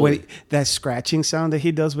 Dude, that scratching sound that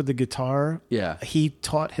he does with the guitar, he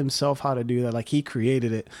taught himself how to do that. Like he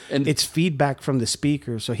created it. And it's feedback from the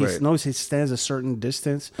speaker. So he knows he stands a certain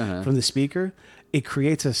distance from the speaker. It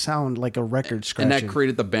creates a sound like a record scratching. And that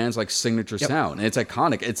created the band's like signature sound. And it's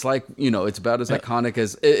iconic. It's like, it's about as iconic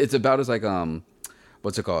as it's about as like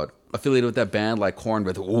what's it called? Affiliated with that band like Korn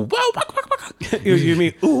with You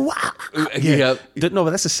mean ooh wow? Yeah. No, but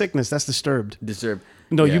that's a sickness. That's Disturbed.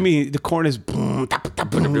 No, yeah. You mean the Korn is and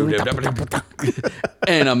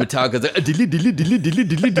Metallica's like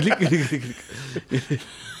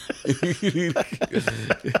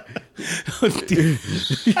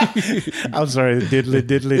I'm sorry, diddly.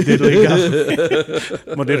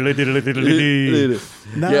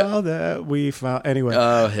 Now that we found anyway.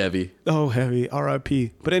 Oh, heavy.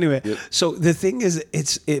 R.I.P. But anyway, so the thing is,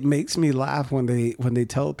 it makes me laugh when they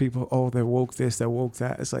tell people, they're woke this, they're woke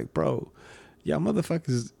that. It's like, bro, y'all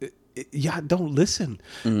motherfuckers. Yeah, don't listen.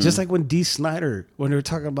 Just like when Dee Snider, when they were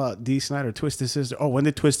talking about Dee Snider, Twisted Sister. Oh, when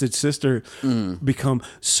the Twisted Sister become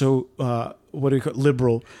so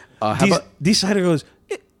liberal. Dee Snider goes,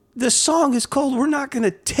 the song is called "We're Not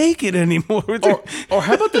Gonna Take It Anymore." Or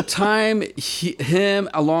how about the time him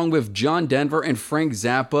along with John Denver and Frank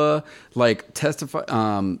Zappa like testified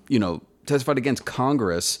against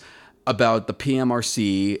Congress about the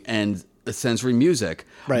PMRC and censoring music.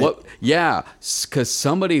 Right. Because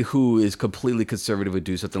somebody who is completely conservative would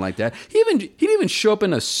do something like that. He didn't even show up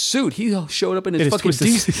in a suit. He showed up in his fucking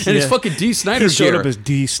his fucking Dee Snider gear. He showed up as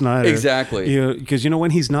Dee Snider. Exactly. Because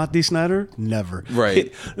when he's not Dee Snider, never.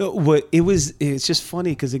 Right. It's just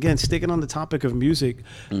funny because again, sticking on the topic of music,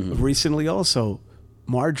 recently also,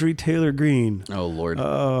 Marjorie Taylor Greene. Oh Lord.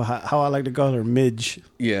 Oh, how I like to call her Midge.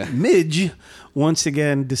 Yeah. Midge once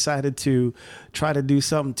again decided to try to do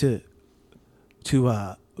something to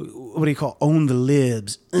what do you call own the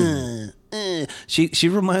libs. She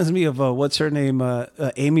reminds me of what's her name,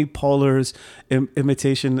 Amy Poehler's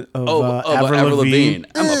imitation of Avril Lavigne.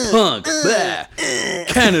 I'm a punk.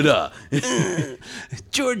 Canada.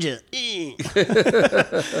 Georgia.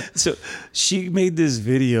 So she made this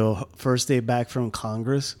video first day back from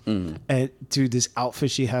Congress, and dude, this outfit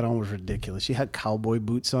she had on was ridiculous. She had cowboy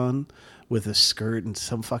boots on with a skirt and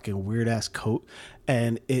some fucking weird ass coat,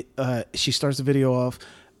 and she starts the video off.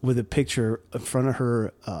 with a picture in front of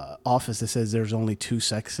her office that says there's only two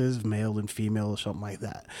sexes, male and female or something like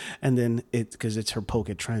that. And then because it's her poke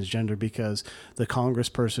at transgender, because the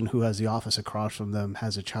congressperson who has the office across from them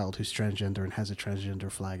has a child who's transgender and has a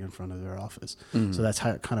transgender flag in front of their office. So that's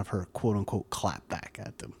how kind of her quote unquote clap back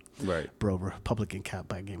at them. Right. Bro, Republican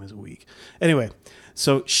clapback game is weak. Anyway,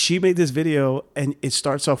 so she made this video, and it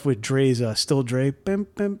starts off with Dre's Still Dre, bim,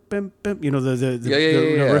 bim, bim, bim. You know,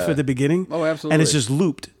 the riff at the beginning? Oh, absolutely. And it's just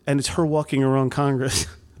looped, and it's her walking around Congress.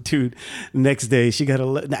 Dude, next day, she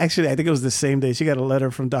got actually, I think it was the same day, she got a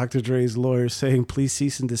letter from Dr. Dre's lawyer saying, please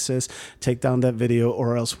cease and desist, take down that video,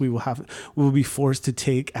 or else we will be forced to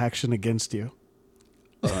take action against you.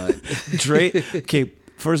 Dre, okay.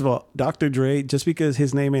 First of all, Dr. Dre, just because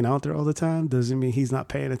his name ain't out there all the time doesn't mean he's not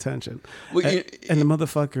paying attention. Well, and the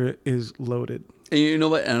motherfucker is loaded. And you know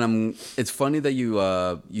what? And it's funny that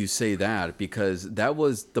you say that, because that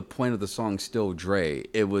was the point of the song "Still Dre."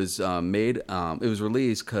 It was made. It was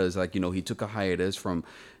released because, like, you know, he took a hiatus from,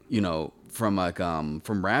 you know, from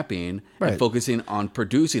rapping and focusing on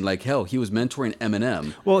producing. Like, hell, he was mentoring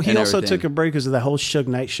Eminem. Well, he also took a break because of that whole Suge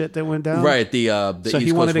Knight shit that went down. Right. The so East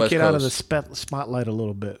he wanted Coast, to get West out of Coast. the spotlight a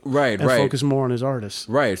little bit. Right. And focus more on his artists.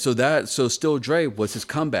 Right. So Still Dre was his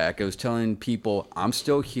comeback. It was telling people, I'm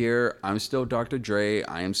still here. I'm still Dr. Dre.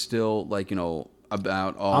 I am still, like, you know,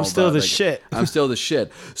 about all. I'm still about, the like, shit. I'm still the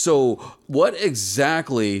shit. So what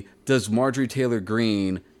exactly does Marjorie Taylor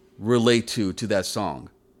Greene relate to that song?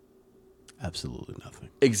 Absolutely nothing.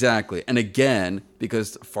 Exactly. And again,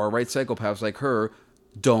 because far-right psychopaths like her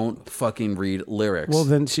don't fucking read lyrics. Well,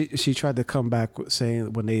 then she tried to come back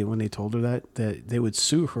saying when they told her that they would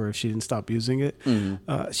sue her if she didn't stop using it.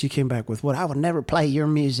 She came back with, "What? I would never play your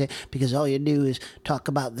music because all you do is talk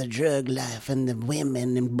about the drug life and the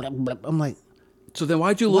women and blah blah." I'm like, so then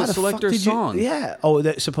why'd you select her song? Yeah. Oh,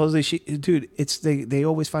 supposedly dude. It's they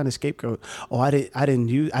always find a scapegoat. Oh, I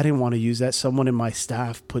didn't want to use that. Someone in my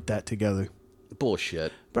staff put that together.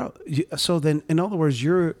 Bullshit, bro. So then, in other words,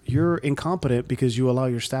 you're incompetent because you allow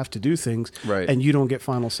your staff to do things, right? And you don't get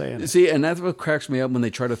final say in it. See, and that's what cracks me up when they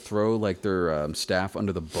try to throw, like, their staff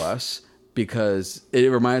under the bus, because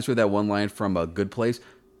it reminds me of that one line from A Good Place.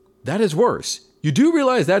 That is worse. You do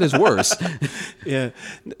realize that is worse. Yeah.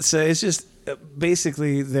 So it's just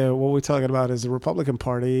basically what we're talking about is the Republican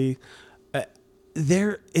Party.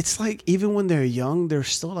 It's like, even when they're young, they're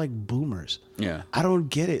still like boomers. Yeah. I don't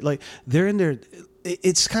get it. Like, they're in their,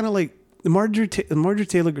 it's kind of like Marjorie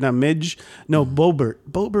Taylor, not Midge, no,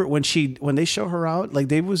 Boebert, when they show her out, like,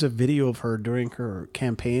 there was a video of her during her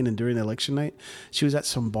campaign and during the election night. She was at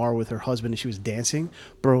some bar with her husband and she was dancing.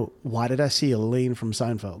 Bro, why did I see Elaine from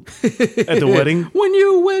Seinfeld at the wedding? When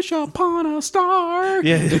you wish upon a star.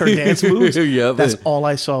 Yeah, her dance moves. Yeah, that's all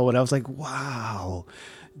I saw when I was like, wow.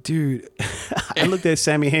 Dude, I looked at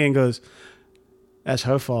Sammy Hain and goes, that's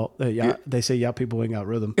her fault. They say y'all people ain't got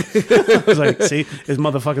rhythm. I was like, see, it's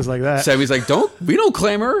motherfuckers like that. Sammy's like, we don't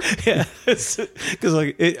claim her. Yeah, because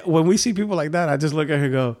like when we see people like that, I just look at her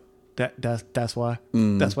and go, that's why.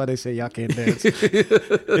 That's why they say y'all can't dance.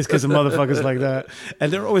 It's because of motherfuckers like that,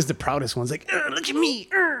 and they're always the proudest ones. Like, look at me.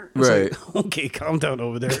 Right. Like, okay, calm down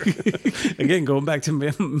over there. Again, going back to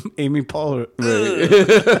Amy Poehler. Right.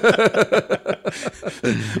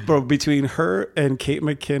 Bro, between her and Kate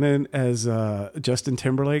McKinnon as Justin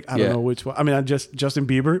Timberlake, I don't know which one. I mean, Justin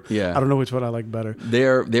Bieber. Yeah. I don't know which one I like better. They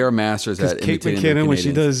are masters at Kate imitating McKinnon, when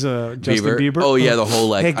she does Justin Bieber. Oh yeah, the whole,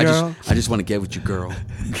 like, hey, girl. I just want to get with you, girl.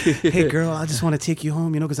 Hey girl, I just want to take you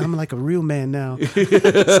home, because I'm like a real man now.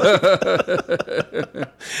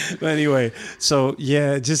 But anyway, so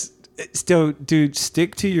yeah, just still, dude,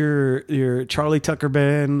 stick to your Charlie Tucker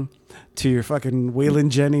band, to your fucking Waylon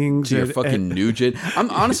Jennings, to your fucking Nugent. I'm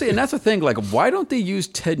honestly, and that's the thing. Like, why don't they use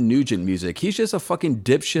Ted Nugent music? He's just a fucking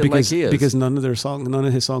dipshit like he is. Because none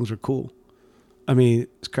of his songs are cool. I mean,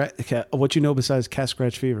 what you know besides Cat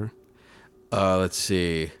Scratch Fever? Let's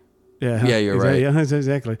see. Yeah, you're right. Yeah,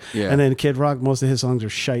 exactly. Yeah. And then Kid Rock, most of his songs are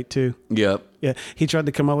shite too. Yep. Yeah, he tried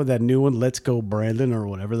to come up with that new one, "Let's Go Brandon" or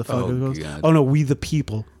whatever the fuck it was. God. Oh no, "We the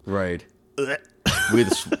People." Right. We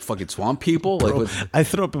the fucking swamp people. Bro, like, I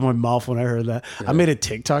threw up in my mouth when I heard that. Yeah. I made a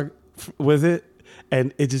TikTok with it,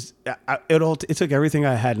 and it just it took everything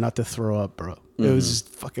I had not to throw up, bro. It was just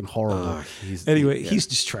fucking horrible. Anyway, he's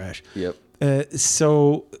just trash. Yep.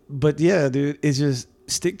 But yeah, dude, it's just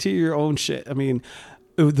stick to your own shit. I mean,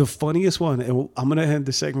 the funniest one, and I'm going to end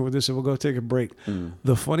the segment with this and we'll go take a break.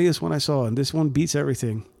 The funniest one I saw, and this one beats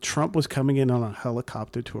everything. Trump was coming in on a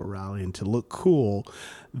helicopter to a rally, and to look cool,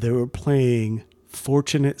 they were playing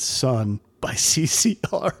Fortunate Son by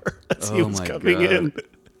CCR as he was coming in.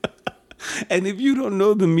 And if you don't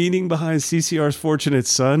know the meaning behind CCR's Fortunate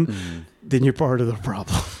Son, then you're part of the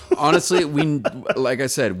problem. Honestly, like I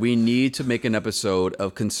said, we need to make an episode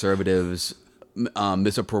of conservatives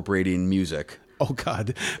misappropriating music. Oh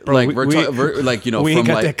God, bro, Like we're like, you know, we from ain't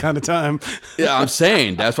got like, that kind of time. yeah, I'm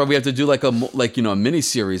saying that's why we have to do like a mini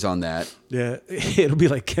series on that, Yeah, it'll be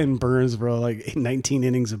like Ken Burns, bro, like 19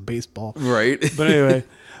 innings of baseball. right? But anyway,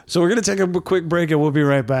 so we're gonna take a quick break and we'll be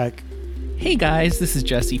right back. Hey guys, this is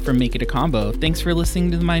Jesse from Make It a Combo. Thanks for listening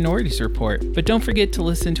to the Minorities Report. But don't forget to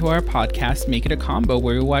listen to our podcast, Make It a Combo,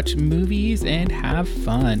 where we watch movies and have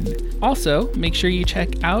fun. Also, make sure you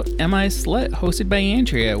check out M.I.'s Slut, hosted by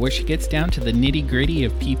Andrea, where she gets down to the nitty-gritty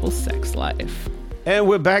of people's sex life. And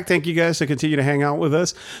we're back. Thank you guys to continue to hang out with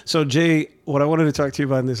us. So, Jay, what I wanted to talk to you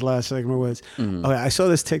about in this last segment was, okay, I saw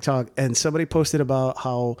this TikTok and somebody posted about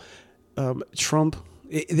how Trump,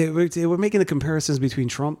 they were making the comparisons between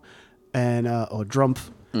Trump and, or Trump,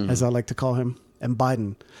 as I like to call him, and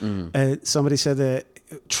Biden. And somebody said that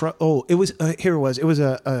Trump, it was, here it was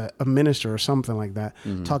a minister or something like that,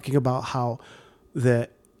 talking about how the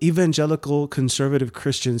evangelical conservative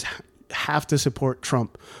Christians have to support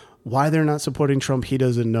Trump. Why they're not supporting Trump, he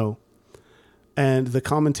doesn't know. And the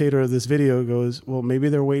commentator of this video goes, well, maybe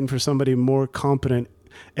they're waiting for somebody more competent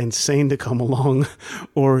and sane to come along,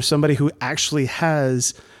 or somebody who actually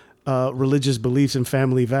has religious beliefs and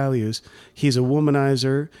family values. He's a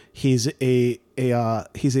womanizer. He's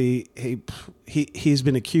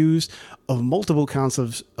been accused of multiple counts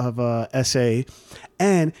of SA,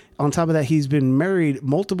 and on top of that, he's been married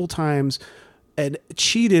multiple times and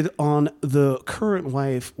cheated on the current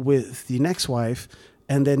wife with the next wife,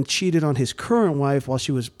 and then cheated on his current wife while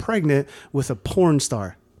she was pregnant with a porn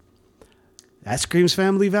star. That screams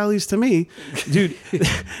family values to me, dude.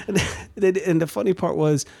 And the funny part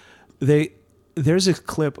was, there's a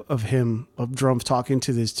clip of Trump talking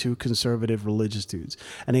to these two conservative religious dudes,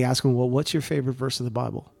 and they ask him, well, what's your favorite verse of the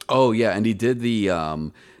Bible? Oh yeah, and he did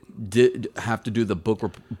have to do the book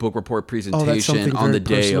report presentation on the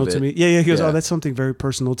day of it. To me. Yeah, he goes, oh, that's something very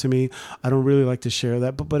personal to me. I don't really like to share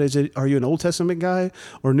that. But are you an Old Testament guy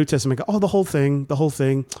or a New Testament guy? Oh, the whole thing.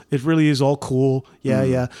 It really is all cool. Yeah,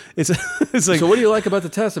 yeah. It's like. So what do you like about the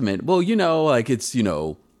Testament? Well, like it's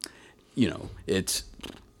it's.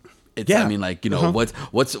 Yeah. I mean, like,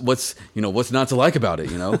 what's not to like about it,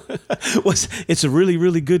 It's a really,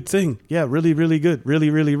 really good thing. Yeah, really, really good. Really,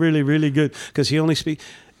 really, really, really good. Because he only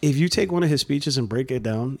if you take one of his speeches and break it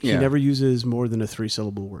down, he never uses more than a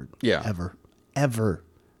 3-syllable word. Yeah. Ever.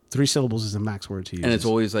 3 syllables is the max word he uses. And it's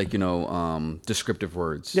always like, descriptive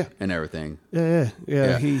words and everything. Yeah.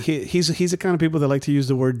 He's the kind of people that like to use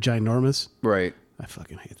the word ginormous. Right. I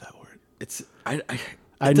fucking hate that word.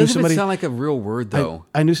 It doesn't even sound like a real word, though.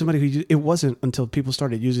 I knew somebody who it wasn't until people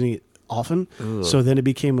started using it often. Ugh. So then it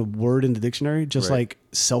became a word in the dictionary, just like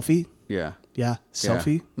selfie. Yeah. Yeah,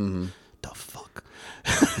 selfie. Yeah. Mm-hmm. The fuck?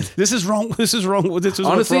 This is wrong. This is wrong. This is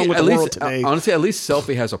honestly, what's wrong with the world today. Honestly, at least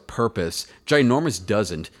selfie has a purpose. Ginormous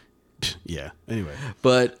doesn't. Yeah. Anyway,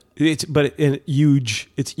 but it's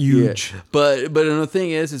huge. It's huge. Yeah. But the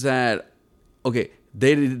thing is that okay.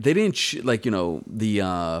 They didn't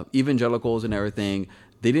the evangelicals and everything.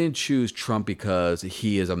 They didn't choose Trump because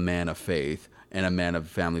he is a man of faith and a man of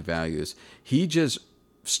family values. He just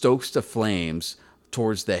stokes the flames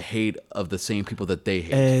towards the hate of the same people that they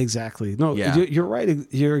hate. Exactly. No, you're right.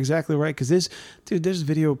 You're exactly right. Because there's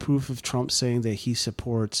video proof of Trump saying that he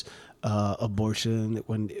supports abortion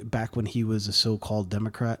back when he was a so-called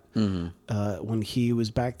Democrat. Mm-hmm. When he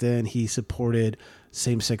was back then, he supported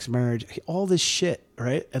same-sex marriage, all this shit,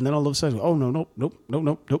 right? And then all of a sudden, oh nope.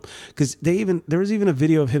 Because there was even a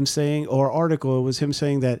video of him saying, or article, it was him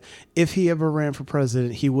saying that if he ever ran for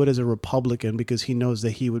president, he would as a Republican because he knows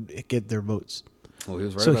that he would get their votes. Well, he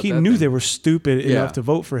was right. So he knew they were stupid enough to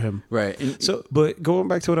vote for him, right? But going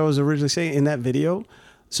back to what I was originally saying in that video,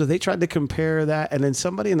 so they tried to compare that, and then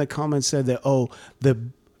somebody in the comments said that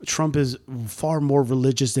Trump is far more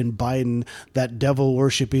religious than Biden, that devil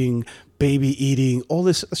worshiping, baby eating, all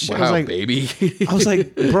this shit. Wow, I was like, baby. I was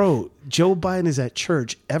like, bro, Joe Biden is at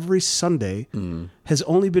church every Sunday, has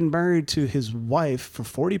only been married to his wife for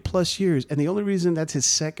 40 plus years. And the only reason that's his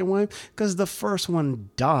second wife, because the first one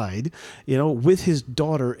died, with his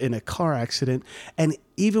daughter in a car accident. And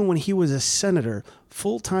even when he was a senator,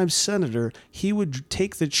 full-time senator, he would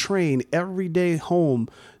take the train every day home.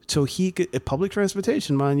 So he could, public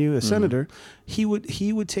transportation, mind you, a senator, he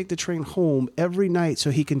would take the train home every night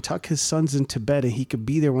so he can tuck his sons into bed and he could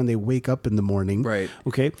be there when they wake up in the morning. Right.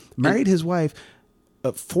 Okay. Married his wife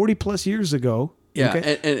 40 plus years ago. Yeah,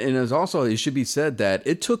 Okay? and it's also, it should be said that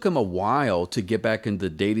it took him a while to get back into the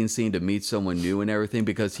dating scene, to meet someone new and everything,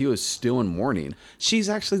 because he was still in mourning. She's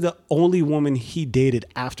actually the only woman he dated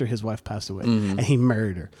after his wife passed away, and he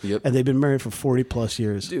married her. Yep. And they've been married for 40 plus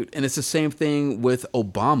years. Dude, and it's the same thing with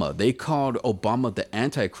Obama. They called Obama the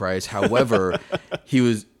Antichrist. However, he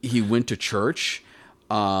went to church,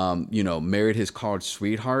 married his college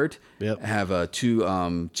sweetheart, have two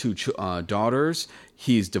daughters.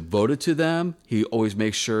 He's devoted to them. He always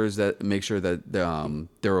makes sure that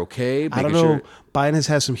they're okay. I don't know. Biden has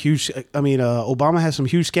had some huge. Obama has some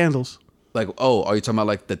huge scandals. Like, are you talking about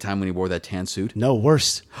like the time when he wore that tan suit? No,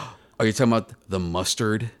 worse. Are you talking about the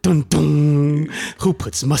mustard? Dun, dun. Who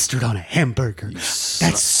puts mustard on a hamburger?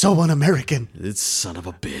 That's so un-American. This son of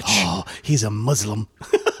a bitch. Oh, he's a Muslim.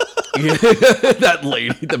 That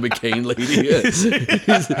lady, the McCain lady.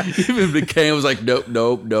 Even McCain was like, nope.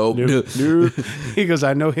 He goes,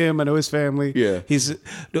 I know him. I know his family. Yeah.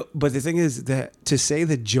 But the thing is that to say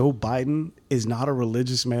that Joe Biden is not a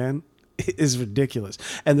religious man is ridiculous.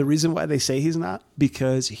 And the reason why they say he's not,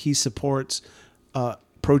 because he supports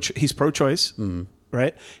he's pro-choice,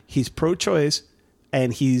 right? He's pro-choice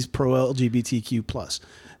and he's pro-LGBTQ plus.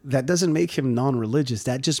 That doesn't make him non-religious.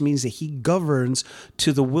 That just means that he governs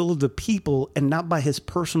to the will of the people and not by his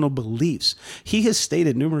personal beliefs. He has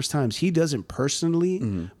stated numerous times he doesn't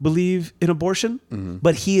personally believe in abortion,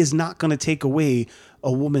 but he is not going to take away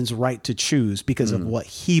a woman's right to choose because of what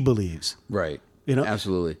he believes. Right. You know?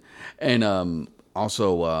 Absolutely. And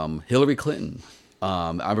also Hillary Clinton.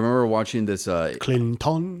 I remember watching this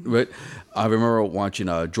Clinton. Right. I remember watching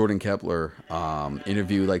Jordan Kepler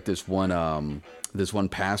interview like this one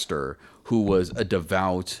pastor who was a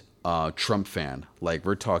devout Trump fan. Like,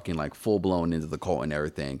 we're talking like full blown into the cult and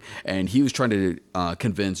everything. And he was trying to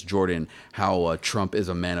convince Jordan how Trump is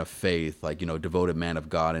a man of faith, like, devoted man of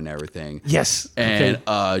God and everything. Yes. And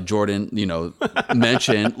Jordan,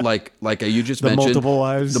 mentioned like you just mentioned,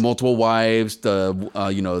 the multiple wives,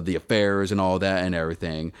 the affairs and all that and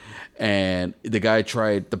everything. And the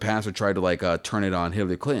pastor tried to like turn it on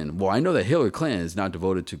Hillary Clinton. Well, I know that Hillary Clinton is not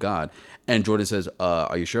devoted to God. And Jordan says,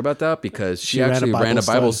 are you sure about that? Because she actually ran a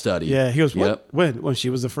Bible study. Yeah, he goes, yep. When she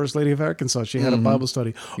was the first lady of Arkansas, she had a Bible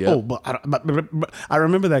study. Yep. Oh, but I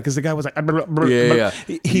remember that because the guy was like, yeah.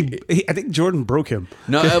 He I think Jordan broke him.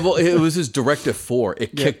 No, well, it was his directive 4.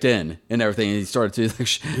 It kicked in and everything, and he started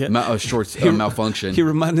to malfunction. He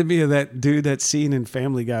reminded me of that dude, that scene in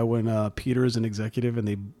Family Guy when Peter is an executive and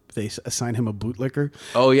they assign him a bootlicker.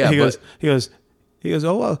 Oh yeah, He goes,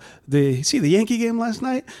 oh, well, see the Yankee game last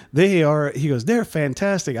night? He goes, they're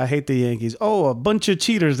fantastic. I hate the Yankees. Oh, a bunch of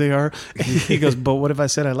cheaters they are. He goes, but what if I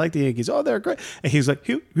said I like the Yankees? Oh, they're great. And he's like,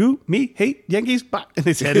 me, hate Yankees? Bah. And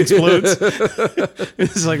his head explodes.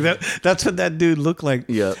 It's like that. That's what that dude looked like.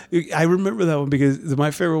 Yeah. I remember that one because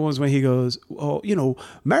my favorite one was when he goes, oh,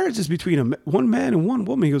 marriage is between one man and one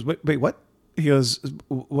woman. He goes, wait, what? He goes,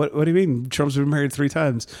 what do you mean? Trump's been married 3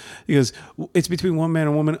 times. He goes, it's between one man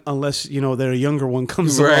and woman unless, their younger one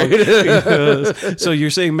comes along. He goes, so you're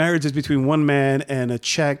saying marriage is between one man and a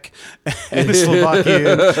Czech and a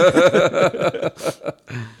Slovakian.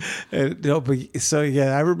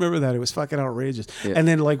 I remember that. It was fucking outrageous. Yeah. And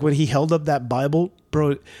then like when he held up that Bible,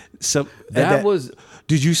 bro,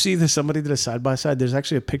 did you see that somebody did a side-by-side? There's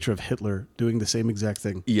actually a picture of Hitler doing the same exact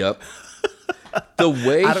thing. Yep. The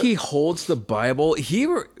way he holds the Bible,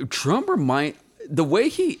 the way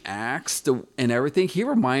he acts and everything, he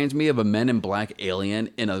reminds me of a Men in Black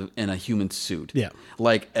alien in a human suit. Yeah,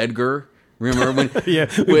 like Edgar. Remember when? He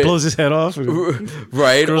blows his head off,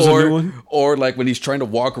 right? Or like when he's trying to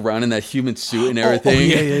walk around in that human suit and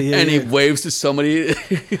everything, and he waves to somebody.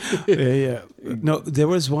 Yeah. No, there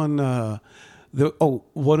was one.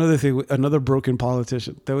 One other thing, another broken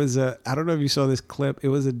politician. There was I don't know if you saw this clip. It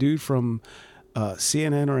was a dude from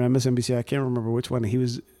CNN or MSNBC. I can't remember which one. He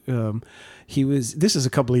was. This is a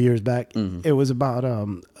couple of years back. Mm-hmm. It was about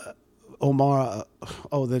Omar.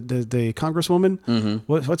 The Congresswoman. Mm-hmm.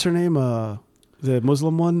 What's her name? The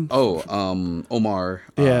Muslim one. Omar.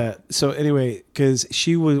 Yeah. So anyway, because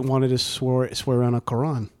she wanted to swear on a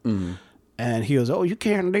Quran. Mm-hmm. And he goes, "Oh, you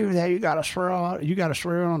can't do that. You got to swear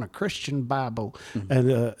on a Christian Bible." Mm-hmm. And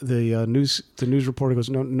the news reporter goes,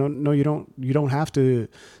 "No, you don't. You don't have to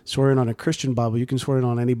swear in on a Christian Bible. You can swear in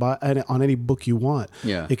on any book you want.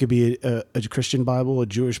 Yeah, it could be a Christian Bible, a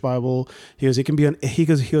Jewish Bible. He goes, it can be on. He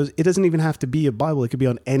goes, it doesn't even have to be a Bible. It could be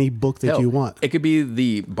on any book that you want. It could be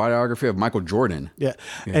the biography of Michael Jordan. Yeah.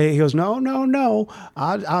 And he goes, no.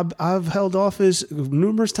 I've held office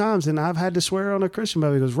numerous times, and I've had to swear on a Christian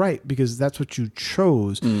Bible. He goes, right, because that's that's what you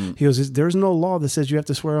chose. He goes, there's no law that says you have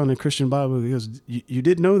to swear on the Christian Bible. He goes, you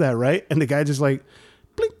did know that, right? And the guy just like,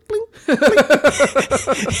 blink, blink, blink.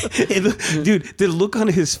 Dude, the look on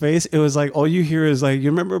his face, it was like, all you hear is like, you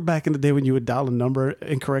remember back in the day when you would dial a number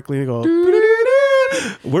incorrectly and go,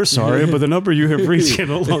 we're sorry, but the number you have reached can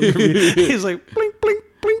no longer be. He's like, blink, blink,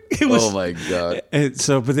 blink. It was, oh my God. And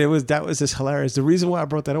so, but that was just hilarious. The reason why I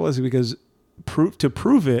brought that up was because to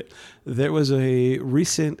prove it, there was a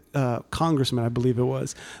recent congressman, I believe it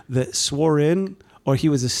was, that swore in, or he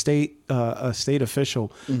was a state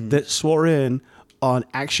official that swore in on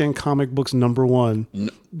Action Comic Books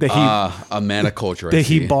 #1 that a man of culture. that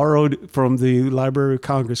he borrowed from the Library of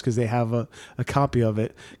Congress because they have a copy of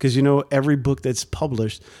it. Because every book that's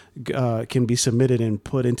published can be submitted and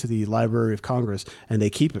put into the Library of Congress, and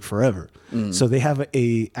they keep it forever. So they have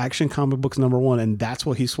a Action Comic Books #1, and that's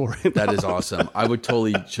what he swore in. That is awesome. I would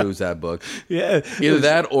totally choose that book. Yeah, Either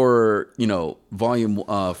that or volume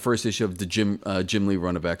first issue of the Jim Lee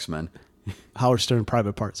run of X-Men. Howard Stern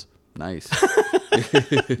Private Parts. Nice.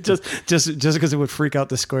 just because it would freak out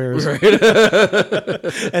the squares, right?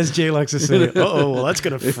 As Jay likes to say, well, that's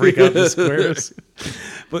gonna freak out the squares.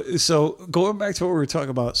 But so going back to what we were talking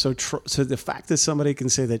about, so the fact that somebody can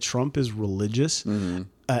say that Trump is religious and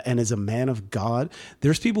is a man of God,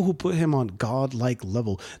 there's people who put him on God-like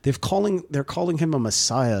level. They're calling him a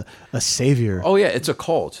messiah, a savior. Oh yeah, it's a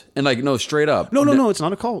cult, and no, straight up. No, it's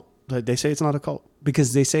not a cult. They say it's not a cult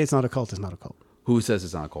because they say it's not a cult. It's not a cult. Who says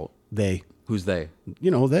it's not a cult? They. Who's they?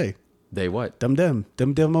 They. They what? Them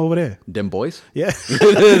over there. Them boys? Yeah.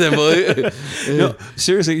 Them boys? No,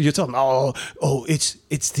 seriously, you're talking,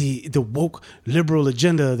 it's the woke liberal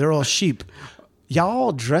agenda. They're all sheep.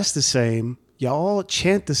 Y'all dress the same. Y'all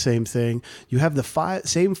chant the same thing. You have the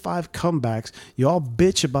same five comebacks. You all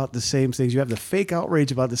bitch about the same things. You have the fake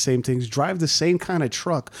outrage about the same things. Drive the same kind of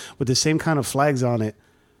truck with the same kind of flags on it.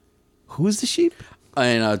 Who's the sheep?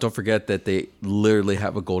 And don't forget that they literally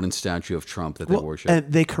have a golden statue of Trump that they worship. And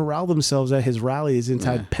they corral themselves at his rallies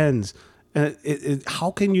inside pens. And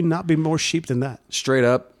how can you not be more sheep than that? Straight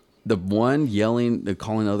up, the one yelling,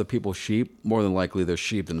 calling other people sheep, more than likely they're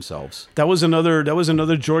sheep themselves. That was another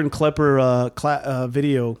Jordan Klepper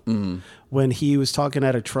video when he was talking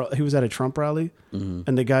at a Trump rally,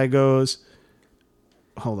 and the guy goes,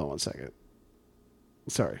 "Hold on one second,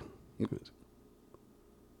 sorry."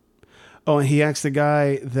 Oh, and he asked the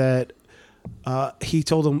guy that he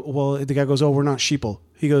told him. Well, the guy goes, "Oh, we're not sheeple."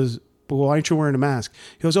 He goes, "Well, why aren't you wearing a mask?"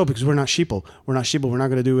 He goes, "Oh, because we're not sheeple. We're not sheeple. We're not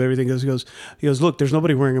going to do everything." He goes, "Look, there's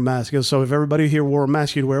nobody wearing a mask." He goes, "So if everybody here wore a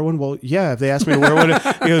mask, you'd wear one?" "Well, yeah, if they asked me to wear one."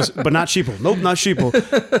 He goes, "But not sheeple." "Nope, not sheeple."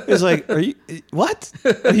 It's like, are you what?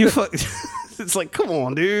 Are you? It's like, come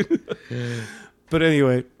on, dude. But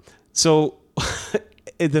anyway, so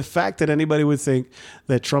the fact that anybody would think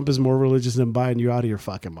that Trump is more religious than Biden, you're out of your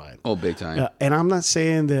fucking mind. Oh, big time. And I'm not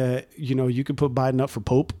saying that you could put Biden up for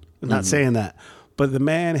Pope. I'm not saying that. But the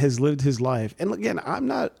man has lived his life. And again, I'm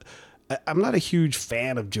not a huge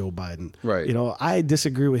fan of Joe Biden. Right. I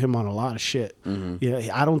disagree with him on a lot of shit.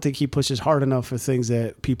 I don't think he pushes hard enough for things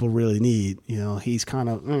that people really need. He's kind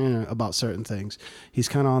of about certain things. He's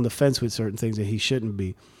kind of on the fence with certain things that he shouldn't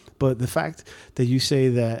be. But the fact that you say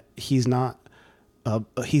that he's not a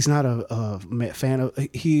fan of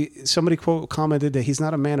somebody commented that he's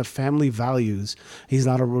not a man of family values. He's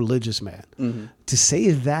not a religious man. To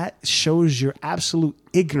say that shows your absolute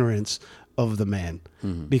ignorance of the man,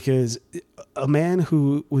 because a man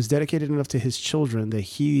who was dedicated enough to his children that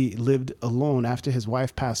he lived alone after his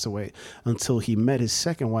wife passed away until he met his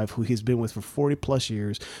second wife, who he's been with for 40 plus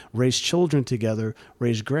years, raised children together,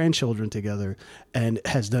 raised grandchildren together, and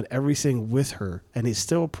has done everything with her, and he's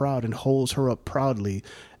still proud and holds her up proudly,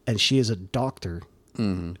 and she is a doctor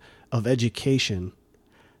of education.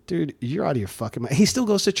 Dude, you're out of your fucking mind. He still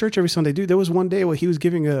goes to church every Sunday. Dude, there was one day where he was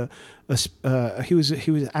giving he was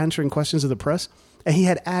answering questions of the press, and he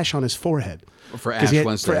had ash on his forehead. For Ash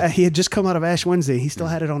Wednesday. He had just come out of Ash Wednesday. He still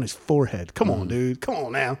had it on his forehead. Come on, dude. Come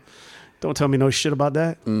on now. Don't tell me no shit about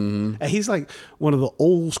that. And he's like one of the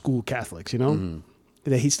old school Catholics,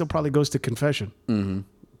 that he still probably goes to confession.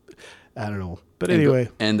 I don't know. But anyway.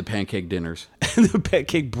 And the pancake dinners. And the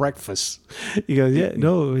pancake breakfast. He goes, yeah,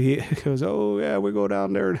 no. He goes, oh, yeah, we go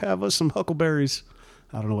down there and have us some huckleberries.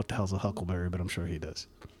 I don't know what the hell's a huckleberry, but I'm sure he does.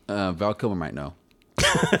 Val Kilmer might know.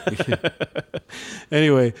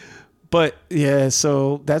 Anyway, but yeah,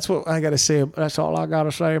 so that's what I got to say. That's all I got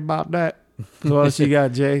to say about that. So what else you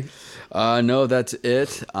got, Jay? No, that's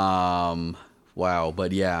it. Wow.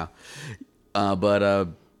 But yeah.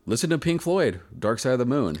 Listen to Pink Floyd, Dark Side of the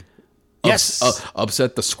Moon. Yes.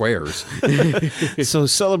 Upset the squares. So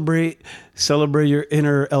celebrate your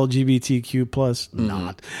inner LGBTQ plus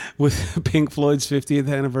not with Pink Floyd's 50th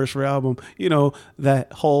anniversary album. You know,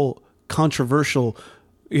 that whole controversial,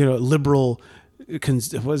 liberal,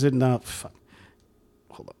 was it not?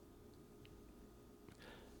 Hold on.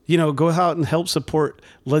 Go out and help support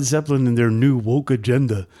Led Zeppelin and their new woke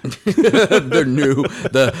agenda. Their new,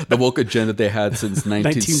 the woke agenda they had since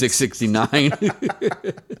 1969.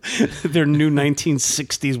 Their new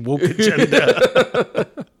 1960s woke agenda.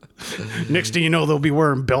 Next thing you know, they'll be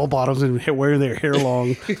wearing bell bottoms and wearing their hair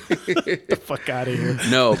long. Get the fuck out of here.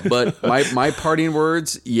 No, but my parting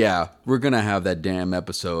words, yeah, we're going to have that damn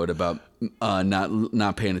episode about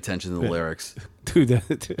not paying attention to the lyrics. Dude,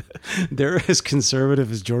 they're as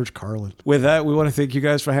conservative as George Carlin. With that, we want to thank you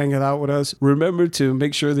guys for hanging out with us. Remember to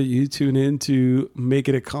make sure that you tune in to Make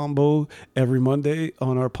It a Combo every Monday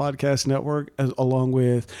on our podcast network, along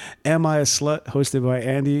with Am I a Slut, hosted by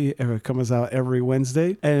Andy. It comes out every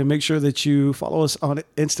Wednesday. And make sure that you follow us on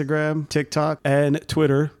Instagram, TikTok, and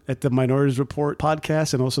Twitter at the Minorities Report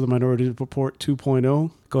podcast and also the Minorities Report 2.0.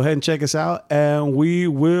 Go ahead and check us out, and we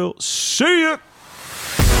will see you.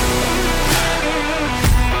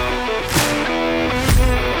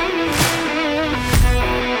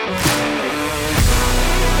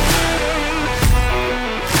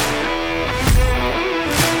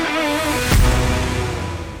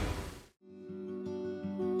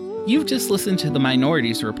 You've just listened to the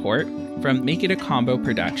Minorities Report from Make It a Combo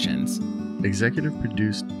Productions. Executive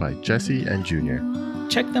produced by Jesse and Junior.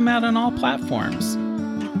 Check them out on all platforms.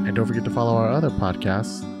 And don't forget to follow our other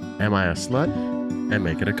podcasts, Am I a Slut? And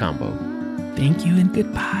Make It a Combo. Thank you and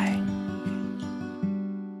goodbye.